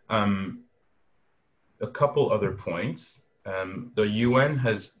 A couple other points. The UN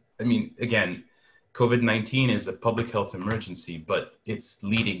has, I mean, again, COVID-19 is a public health emergency, but it's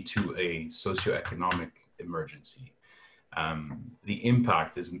leading to a socio-economic emergency. The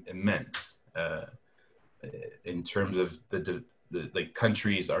impact is immense in terms of the like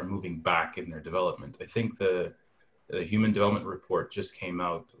countries are moving back in their development. I think the Human Development Report just came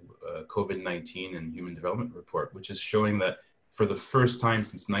out, COVID-19 and Human Development Report, which is showing that for the first time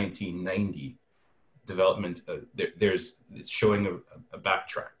since 1990, development, it's showing a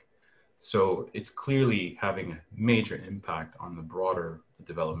backtrack. So it's clearly having a major impact on the broader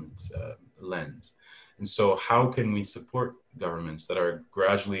development lens. And so how can we support governments that are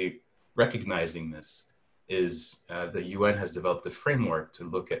gradually recognizing this? Is the UN has developed a framework to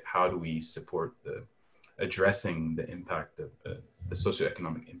look at how do we support addressing the impact of the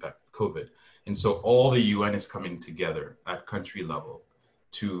socioeconomic impact of COVID. And so all the UN is coming together at country level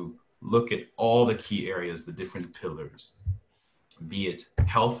to look at all the key areas, the different pillars, be it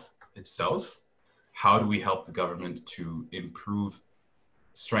health itself, how do we help the government to improve,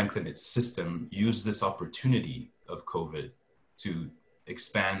 strengthen its system, use this opportunity of COVID to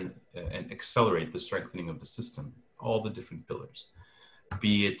expand and accelerate the strengthening of the system, all the different pillars,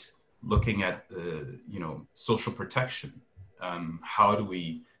 be it looking at you know, social protection, how do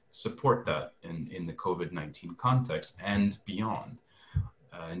we support that in the COVID-19 context and beyond,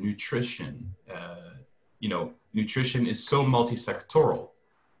 nutrition, you know, nutrition is so multi-sectoral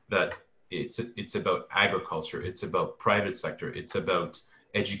that it's about agriculture, it's about private sector, it's about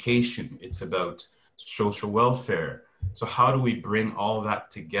education, it's about social welfare. So how do we bring all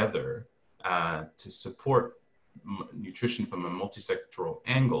that together to support nutrition from a multi-sectoral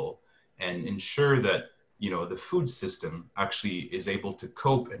angle and ensure that, you know, the food system actually is able to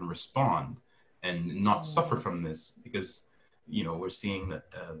cope and respond and not suffer from this, because, you know, we're seeing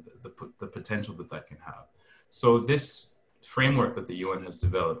that the potential that can have. So this framework that the UN has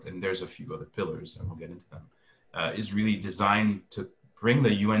developed, and there's a few other pillars, and we'll get into them, is really designed to bring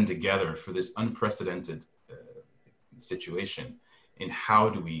the UN together for this unprecedented situation in how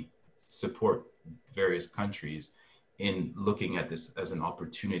do we support various countries in looking at this as an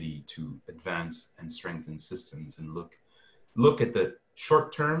opportunity to advance and strengthen systems and look at the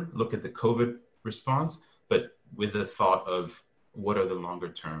short term, look at the COVID response, but with the thought of what are the longer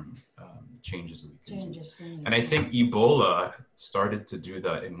term changes that we can do. And I think Ebola started to do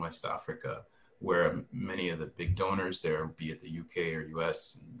that in West Africa, where many of the big donors there, be it the UK or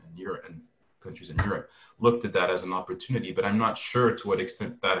US and Europe and countries in Europe, looked at that as an opportunity, but I'm not sure to what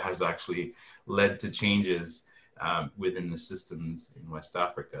extent that has actually led to changes within the systems in West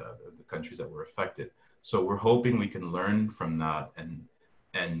Africa, the countries that were affected. So we're hoping we can learn from that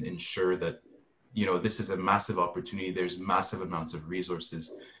and ensure that, you know, this is a massive opportunity. There's massive amounts of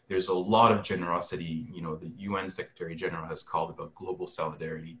resources. There's a lot of generosity. You know, the UN Secretary General has called about global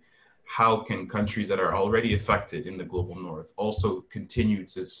solidarity. How can countries that are already affected in the global north also continue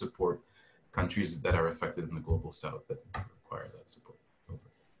to support countries that are affected in the global south that require that support?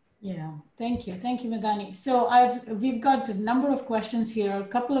 Yeah, thank you, Madani. So we've got a number of questions here. A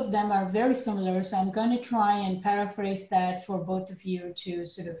couple of them are very similar, so I'm going to try and paraphrase that for both of you to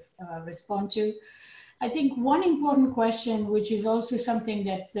sort of respond to. I think one important question, which is also something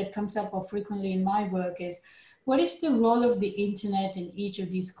that comes up frequently in my work, is what is the role of the internet in each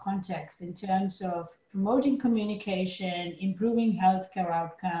of these contexts in terms of promoting communication, improving healthcare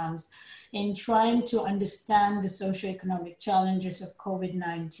outcomes, in trying to understand the socioeconomic challenges of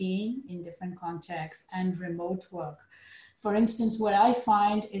COVID-19 in different contexts and remote work? For instance, what I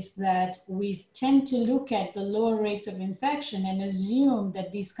find is that we tend to look at the lower rates of infection and assume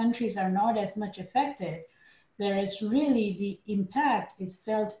that these countries are not as much affected, whereas really the impact is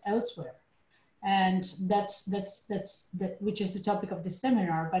felt elsewhere. And that's which is the topic of this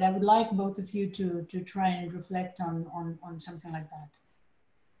seminar. But I would like both of you to try and reflect on something like that.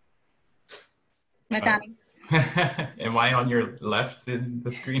 Madani. Am I on your left in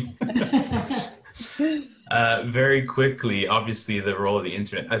the screen? Very quickly, obviously, the role of the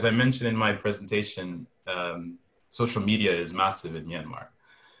internet. As I mentioned in my presentation, social media is massive in Myanmar.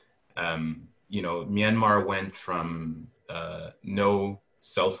 Myanmar went from no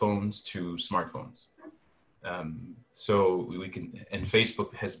cell phones to smartphones. And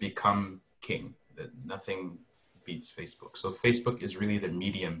Facebook has become king. Nothing beats Facebook. So Facebook is really the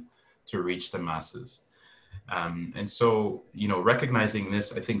medium to reach the masses. Recognizing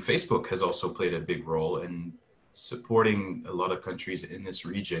this, I think Facebook has also played a big role in supporting a lot of countries in this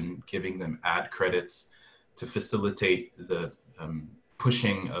region, giving them ad credits to facilitate the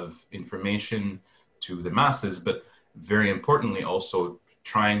pushing of information to the masses, but very importantly, also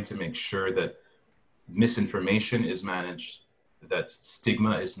trying to make sure that misinformation is managed, that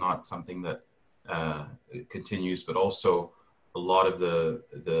stigma is not something that continues, but also a lot of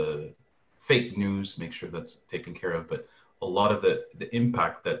the fake news, make sure that's taken care of, but a lot of the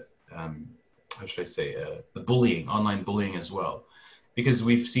impact that, how should I say, the bullying, online bullying as well. Because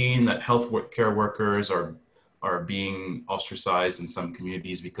we've seen that care workers are being ostracized in some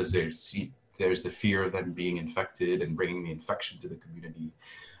communities because there's the fear of them being infected and bringing the infection to the community.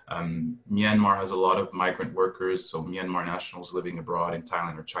 Myanmar has a lot of migrant workers, so Myanmar nationals living abroad in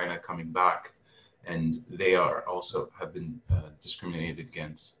Thailand or China coming back, and they have been discriminated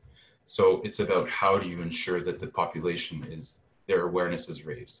against. So it's about how do you ensure that the population their awareness is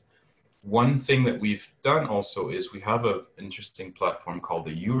raised. One thing that we've done also is we have an interesting platform called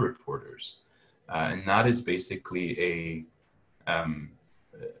the U Reporters, and that is basically a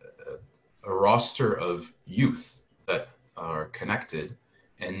roster of youth that are connected,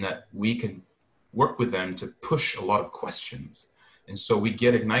 and that we can work with them to push a lot of questions. And so we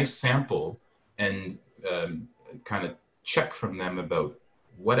get a nice sample and kind of check from them about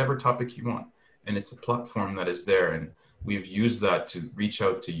whatever topic you want. And it's a platform that is there. And we've used that to reach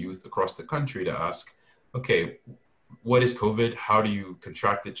out to youth across the country to ask, okay, what is COVID? How do you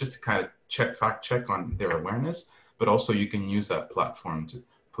contract it? Just to kind of fact check on their awareness, but also you can use that platform to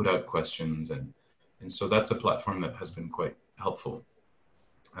put out questions. And so that's a platform that has been quite helpful.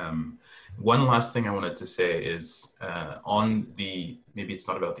 One last thing I wanted to say is maybe it's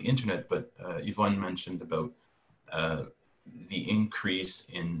not about the internet, but Yvonne mentioned about the increase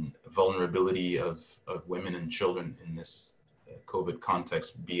in vulnerability of women and children in this COVID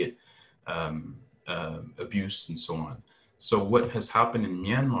context, be it abuse and so on. So what has happened in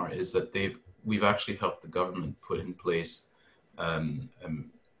Myanmar is that we've actually helped the government put in place a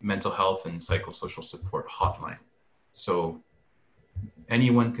mental health and psychosocial support hotline. So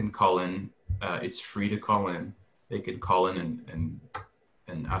anyone can call in. It's free to call in. They can call in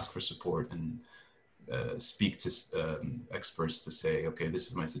and ask for support and speak to experts to say, okay, this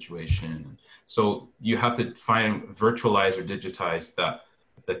is my situation. So you have to virtualize or digitize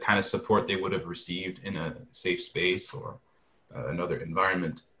the kind of support they would have received in a safe space or another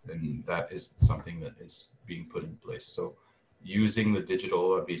environment. And that is something that is being put in place. So using the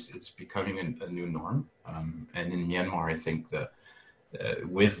digital, obviously, it's becoming a new norm. And in Myanmar, I think that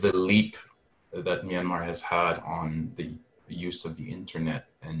with the leap that Myanmar has had on the use of the internet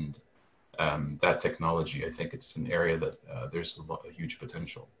and that technology, I think it's an area that there's a huge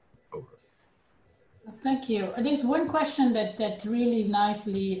potential over. Thank you. There's one question that really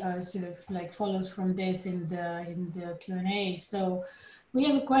nicely sort of like follows from this in the Q&A. So we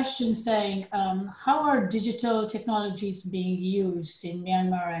have a question saying, how are digital technologies being used in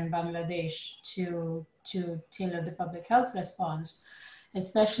Myanmar and Bangladesh to tailor the public health response,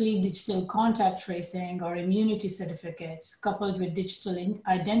 especially digital contact tracing or immunity certificates coupled with digital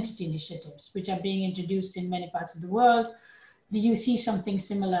identity initiatives, which are being introduced in many parts of the world? Do you see something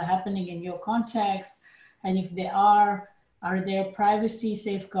similar happening in your context? And if there are there privacy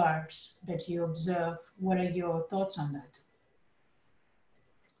safeguards that you observe? What are your thoughts on that?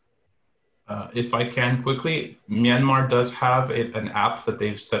 If I can quickly, Myanmar does have an app that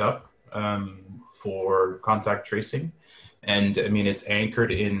they've set up for contact tracing. And I mean, it's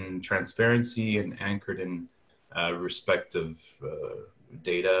anchored in transparency and anchored in respect of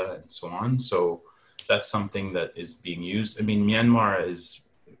data and so on. So that's something that is being used. I mean, Myanmar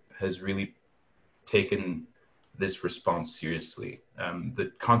has really taken this response seriously.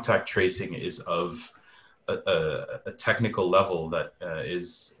 The contact tracing is of a technical level that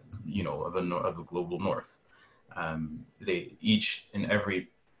is, of a global north. They each in every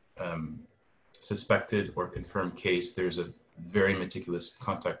suspected or confirmed case, there's a very meticulous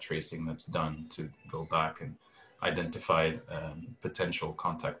contact tracing that's done to go back and identify potential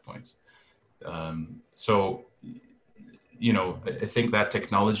contact points. So, you know, I think that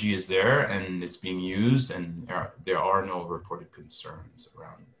technology is there and it's being used, and there are no reported concerns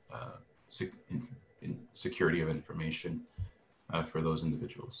around security of information for those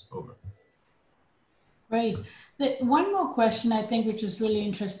individuals. Over. Great. One more question, I think, which is really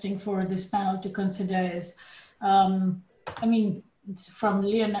interesting for this panel to consider is, I mean, it's from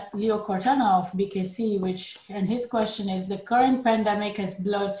Leo Cortana of BKC, and his question is, the current pandemic has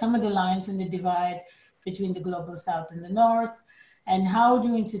blurred some of the lines in the divide between the global South and the North. And how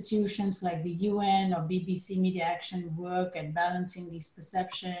do institutions like the UN or BBC Media Action work at balancing these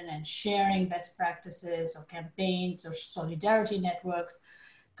perception and sharing best practices or campaigns or solidarity networks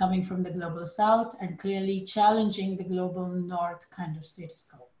coming from the global South and clearly challenging the global North kind of status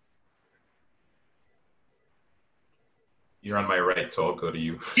quo? You're on my right, so I'll go to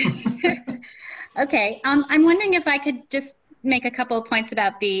you. Okay, I'm wondering if I could just make a couple of points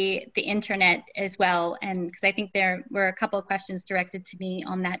about the internet as well, and because I think there were a couple of questions directed to me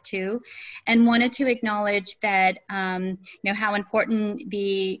on that too, and wanted to acknowledge that you know, how important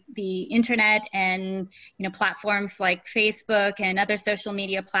the internet and, you know, platforms like Facebook and other social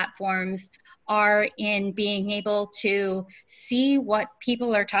media platforms are in being able to see what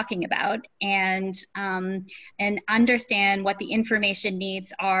people are talking about and understand what the information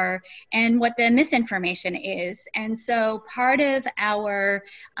needs are and what the misinformation is. And so part of our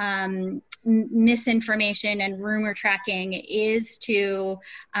misinformation and rumor tracking is to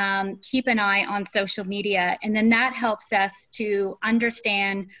keep an eye on social media, and then that helps us to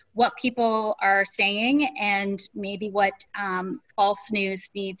understand what people are saying and maybe what false news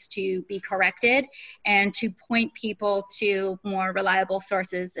needs to be corrected, and to point people to more reliable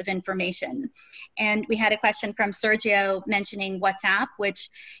sources of information. And we had a question from Sergio mentioning WhatsApp,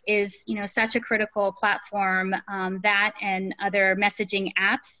 which is, you know, such a critical platform, that and other messaging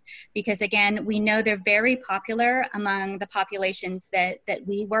apps, because again, we know they're very popular among the populations that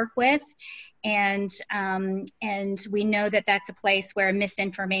we work with. And we know that that's a place where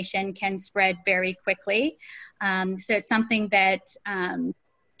misinformation can spread very quickly. So it's something that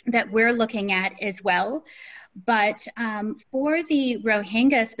that we're looking at as well. But for the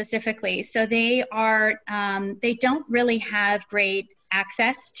Rohingya specifically, so they don't really have great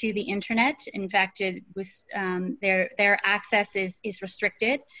access to the internet. In fact, it was their access is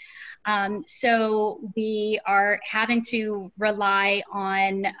restricted. So we are having to rely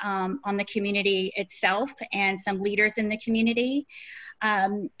on the community itself and some leaders in the community.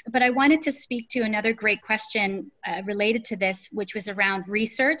 But I wanted to speak to another great question related to this, which was around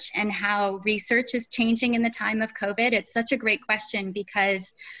research and how research is changing in the time of COVID. It's such a great question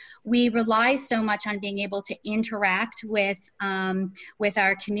because we rely so much on being able to interact with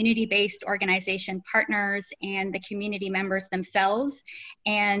our community-based organization partners and the community members themselves,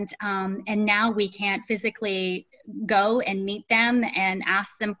 and now we can't physically go and meet them and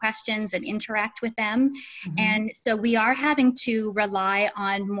ask them questions and interact with them. Mm-hmm. And so we are having to rely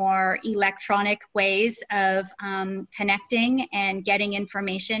on more electronic ways of connecting and getting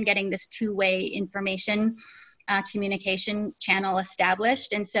information, getting this two-way information communication channel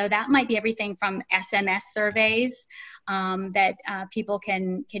established. And so that might be everything from SMS surveys that people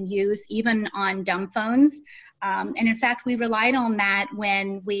can use even on dumb phones. And in fact, we relied on that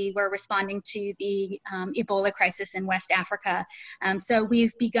when we were responding to the Ebola crisis in West Africa. So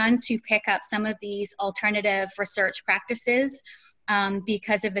we've begun to pick up some of these alternative research practices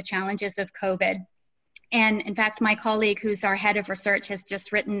because of the challenges of COVID. And in fact, my colleague, who's our head of research, has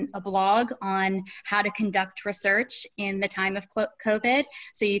just written a blog on how to conduct research in the time of COVID.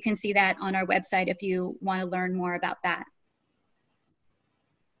 So you can see that on our website if you want to learn more about that.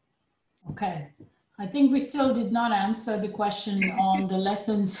 Okay. I think we still did not answer the question on the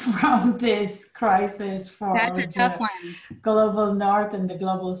lessons from this crisis for That's a tough one. Global North and the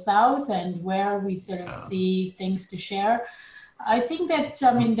Global South, and where we sort of see things to share. I think that,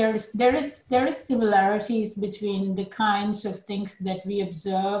 I mean, there is similarities between the kinds of things that we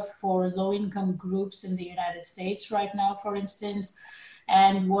observe for low-income groups in the United States right now, for instance,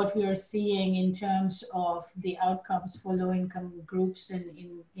 and what we are seeing in terms of the outcomes for low-income groups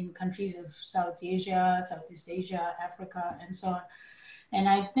in countries of Southeast Asia, Africa, and so on. And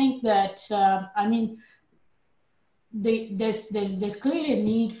I think that, I mean, there's clearly a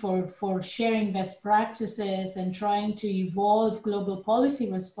need for sharing best practices and trying to evolve global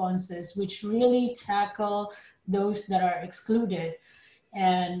policy responses which really tackle those that are excluded.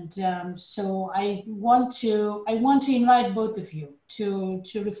 And so I want to invite both of you to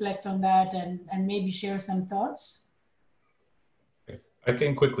reflect on that and maybe share some thoughts. I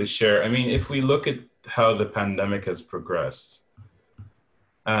can quickly share. I mean, if we look at how the pandemic has progressed,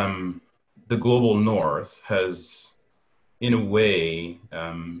 the global North has in a way,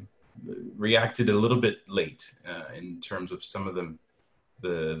 reacted a little bit late in terms of some of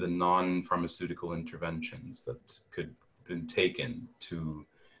the non-pharmaceutical interventions that could have been taken to,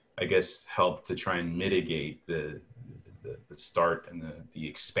 I guess, help to try and mitigate the start and the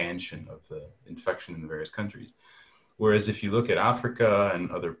expansion of the infection in the various countries. Whereas if you look at Africa and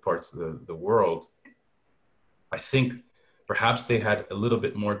other parts of the world, I think perhaps they had a little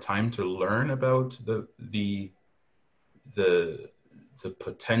bit more time to learn about the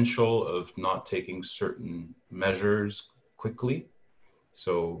potential of not taking certain measures quickly.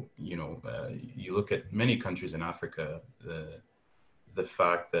 So, you know, you look at many countries in Africa, the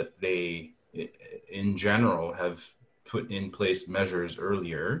fact that they, in general, have put in place measures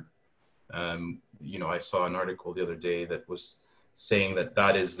earlier. You know, I saw an article the other day that was saying that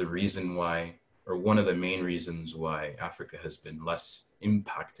that is the reason why, or one of the main reasons why Africa has been less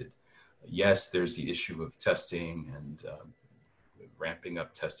impacted. Yes, there's the issue of testing and ramping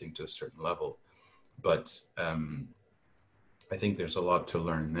up testing to a certain level, but I think there's a lot to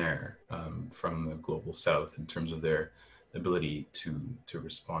learn there from the global South in terms of their ability to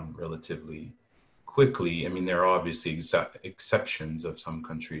respond relatively quickly. I mean, there are obviously exceptions of some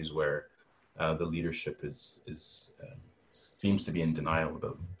countries where the leadership seems to be in denial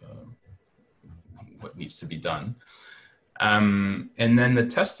about what needs to be done. And then the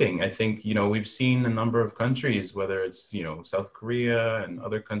testing, I think, you know, we've seen a number of countries, whether it's, you know, South Korea and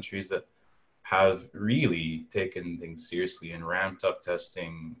other countries that have really taken things seriously and ramped up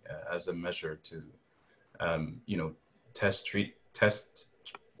testing as a measure to, you know, test,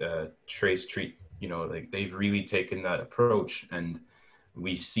 trace, treat, you know, like they've really taken that approach, and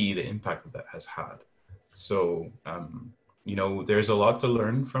we see the impact that has had. So, you know, there's a lot to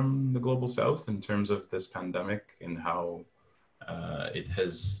learn from the global South in terms of this pandemic and how it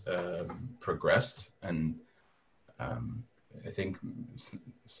has progressed. And I think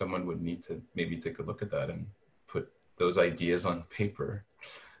someone would need to maybe take a look at that and put those ideas on paper.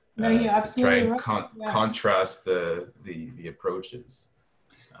 No, you're absolutely right. To try and contrast the approaches.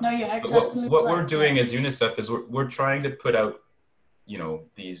 No, you're absolutely what right. we're doing as UNICEF is we're trying to put out, you know,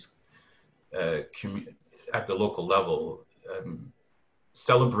 these at the local level,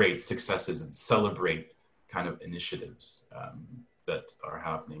 celebrate successes and celebrate kind of initiatives that are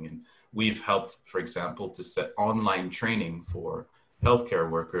happening. And we've helped, for example, to set online training for healthcare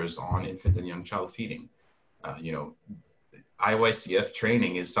workers on infant and young child feeding. You know, IYCF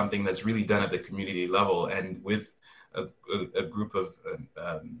training is something that's really done at the community level, and with a group of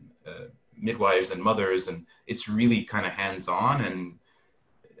midwives and mothers, and it's really kind of hands-on. And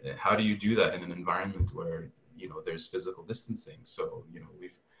how do you do that in an environment where, you know, there's physical distancing? So, you know,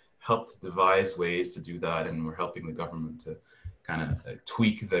 we've helped devise ways to do that, and we're helping the government to kind of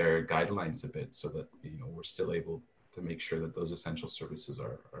tweak their guidelines a bit so that, you know, we're still able to make sure that those essential services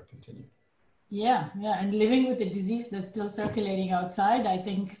are continued. Yeah, and living with the disease that's still circulating outside, I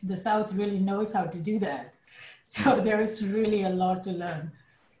think the South really knows how to do that. So there's really a lot to learn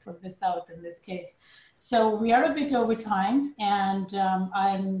from the South in this case. So we are a bit over time, and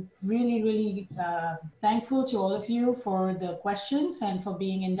I'm really, really thankful to all of you for the questions and for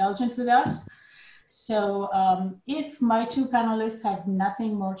being indulgent with us. So if my two panelists have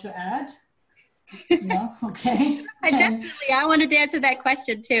nothing more to add, no, okay. I wanted to answer that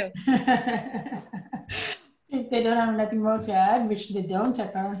question too. If they don't have nothing more to add, which they don't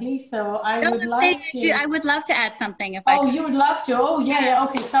apparently, so I would like to. I would love to add something if I could. Oh, you would love to? Oh, yeah.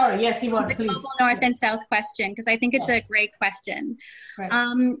 Okay, sorry. Yes, Yvonne, please. The global North and South question, because I think it's a great question. Right.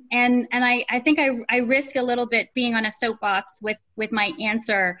 And I think I risk a little bit being on a soapbox with my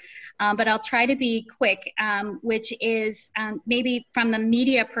answer, but I'll try to be quick, which is maybe from the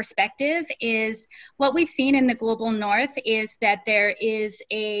media perspective, is what we've seen in the global North is that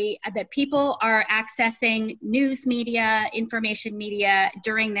that people are accessing news media, information media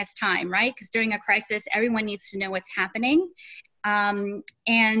during this time, right? Because during a crisis, everyone needs to know what's happening.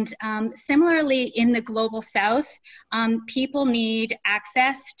 Similarly, in the global South, people need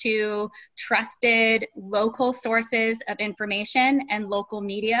access to trusted local sources of information and local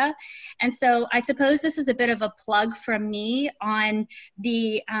media. And so I suppose this is a bit of a plug from me on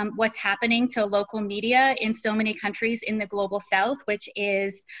the what's happening to local media in so many countries in the global South, which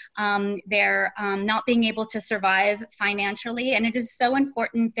is they're not being able to survive financially. And it is so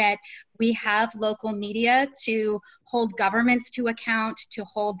important that We have local media to hold governments to account, to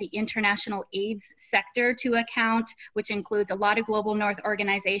hold the international AIDS sector to account, which includes a lot of global north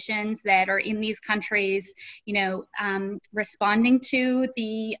organizations that are in these countries, you know, responding to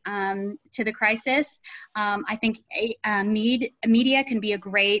the crisis. I think media can be a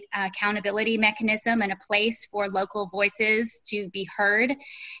great accountability mechanism and a place for local voices to be heard.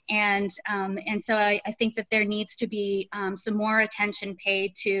 And so I think that there needs to be some more attention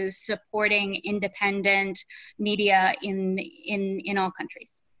paid to supporting independent media in all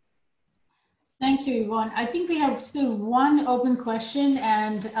countries. Thank you, Yvonne. I think we have still one open question,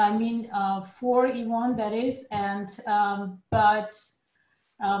 and I mean for Yvonne, that is, and but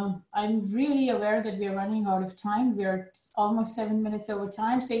I'm really aware that we're running out of time. We're almost 7 minutes over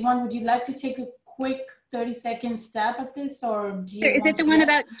time. So Yvonne, would you like to take a quick 30-second stab at this, or do you Is it the one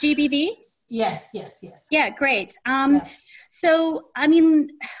about GBV? Yes, yes, yes. Yeah, great. Yeah. So, I mean,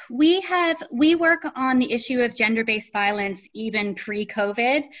 we work on the issue of gender-based violence even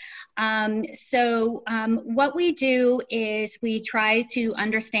pre-COVID. What we do is we try to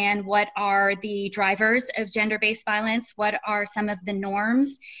understand what are the drivers of gender-based violence, what are some of the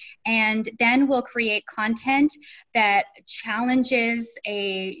norms, and then we'll create content that challenges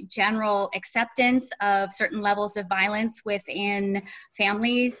a general acceptance of certain levels of violence within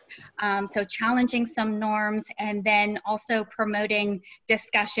families. So challenging some norms, and then also promoting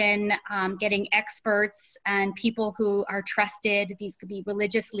discussion, getting experts and people who are trusted. These could be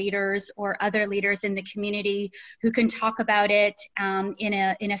religious leaders or other leaders in the community who can talk about it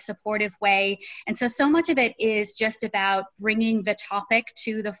in a supportive way. And so much of it is just about bringing the topic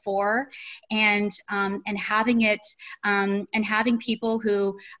to the fore and having it and having people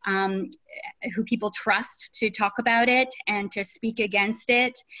who people trust to talk about it and to speak against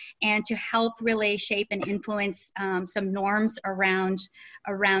it, and to help really shape and influence some norms around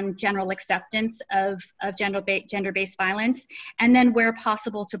general acceptance of gender-based violence, and then where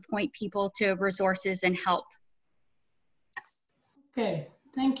possible to point people to resources and help. Okay,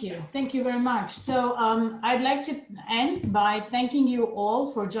 thank you. Thank you very much. So I'd like to end by thanking you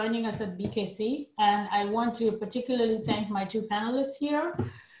all for joining us at BKC. And I want to particularly thank my two panelists here,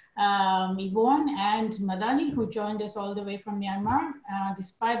 Yvonne and Madani, who joined us all the way from Myanmar,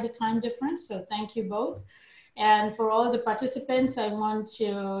 despite the time difference. So thank you both. And for all the participants, I want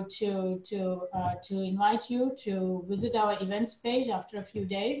to invite you to visit our events page after a few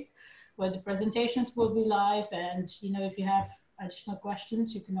days, where the presentations will be live. And you know, if you have additional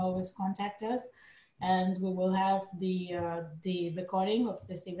questions, you can always contact us, and we will have the recording of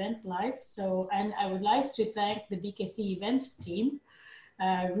this event live. So, and I would like to thank the BKC events team,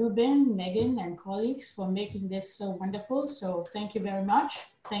 Ruben, Megan, and colleagues for making this so wonderful. So thank you very much.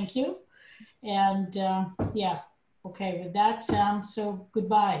 Thank you. And yeah, okay, with that, so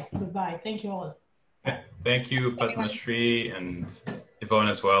goodbye. Goodbye. Thank you all. Thank you, Padmashree and Yvonne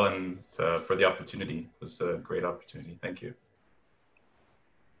as well, and for the opportunity. It was a great opportunity. Thank you.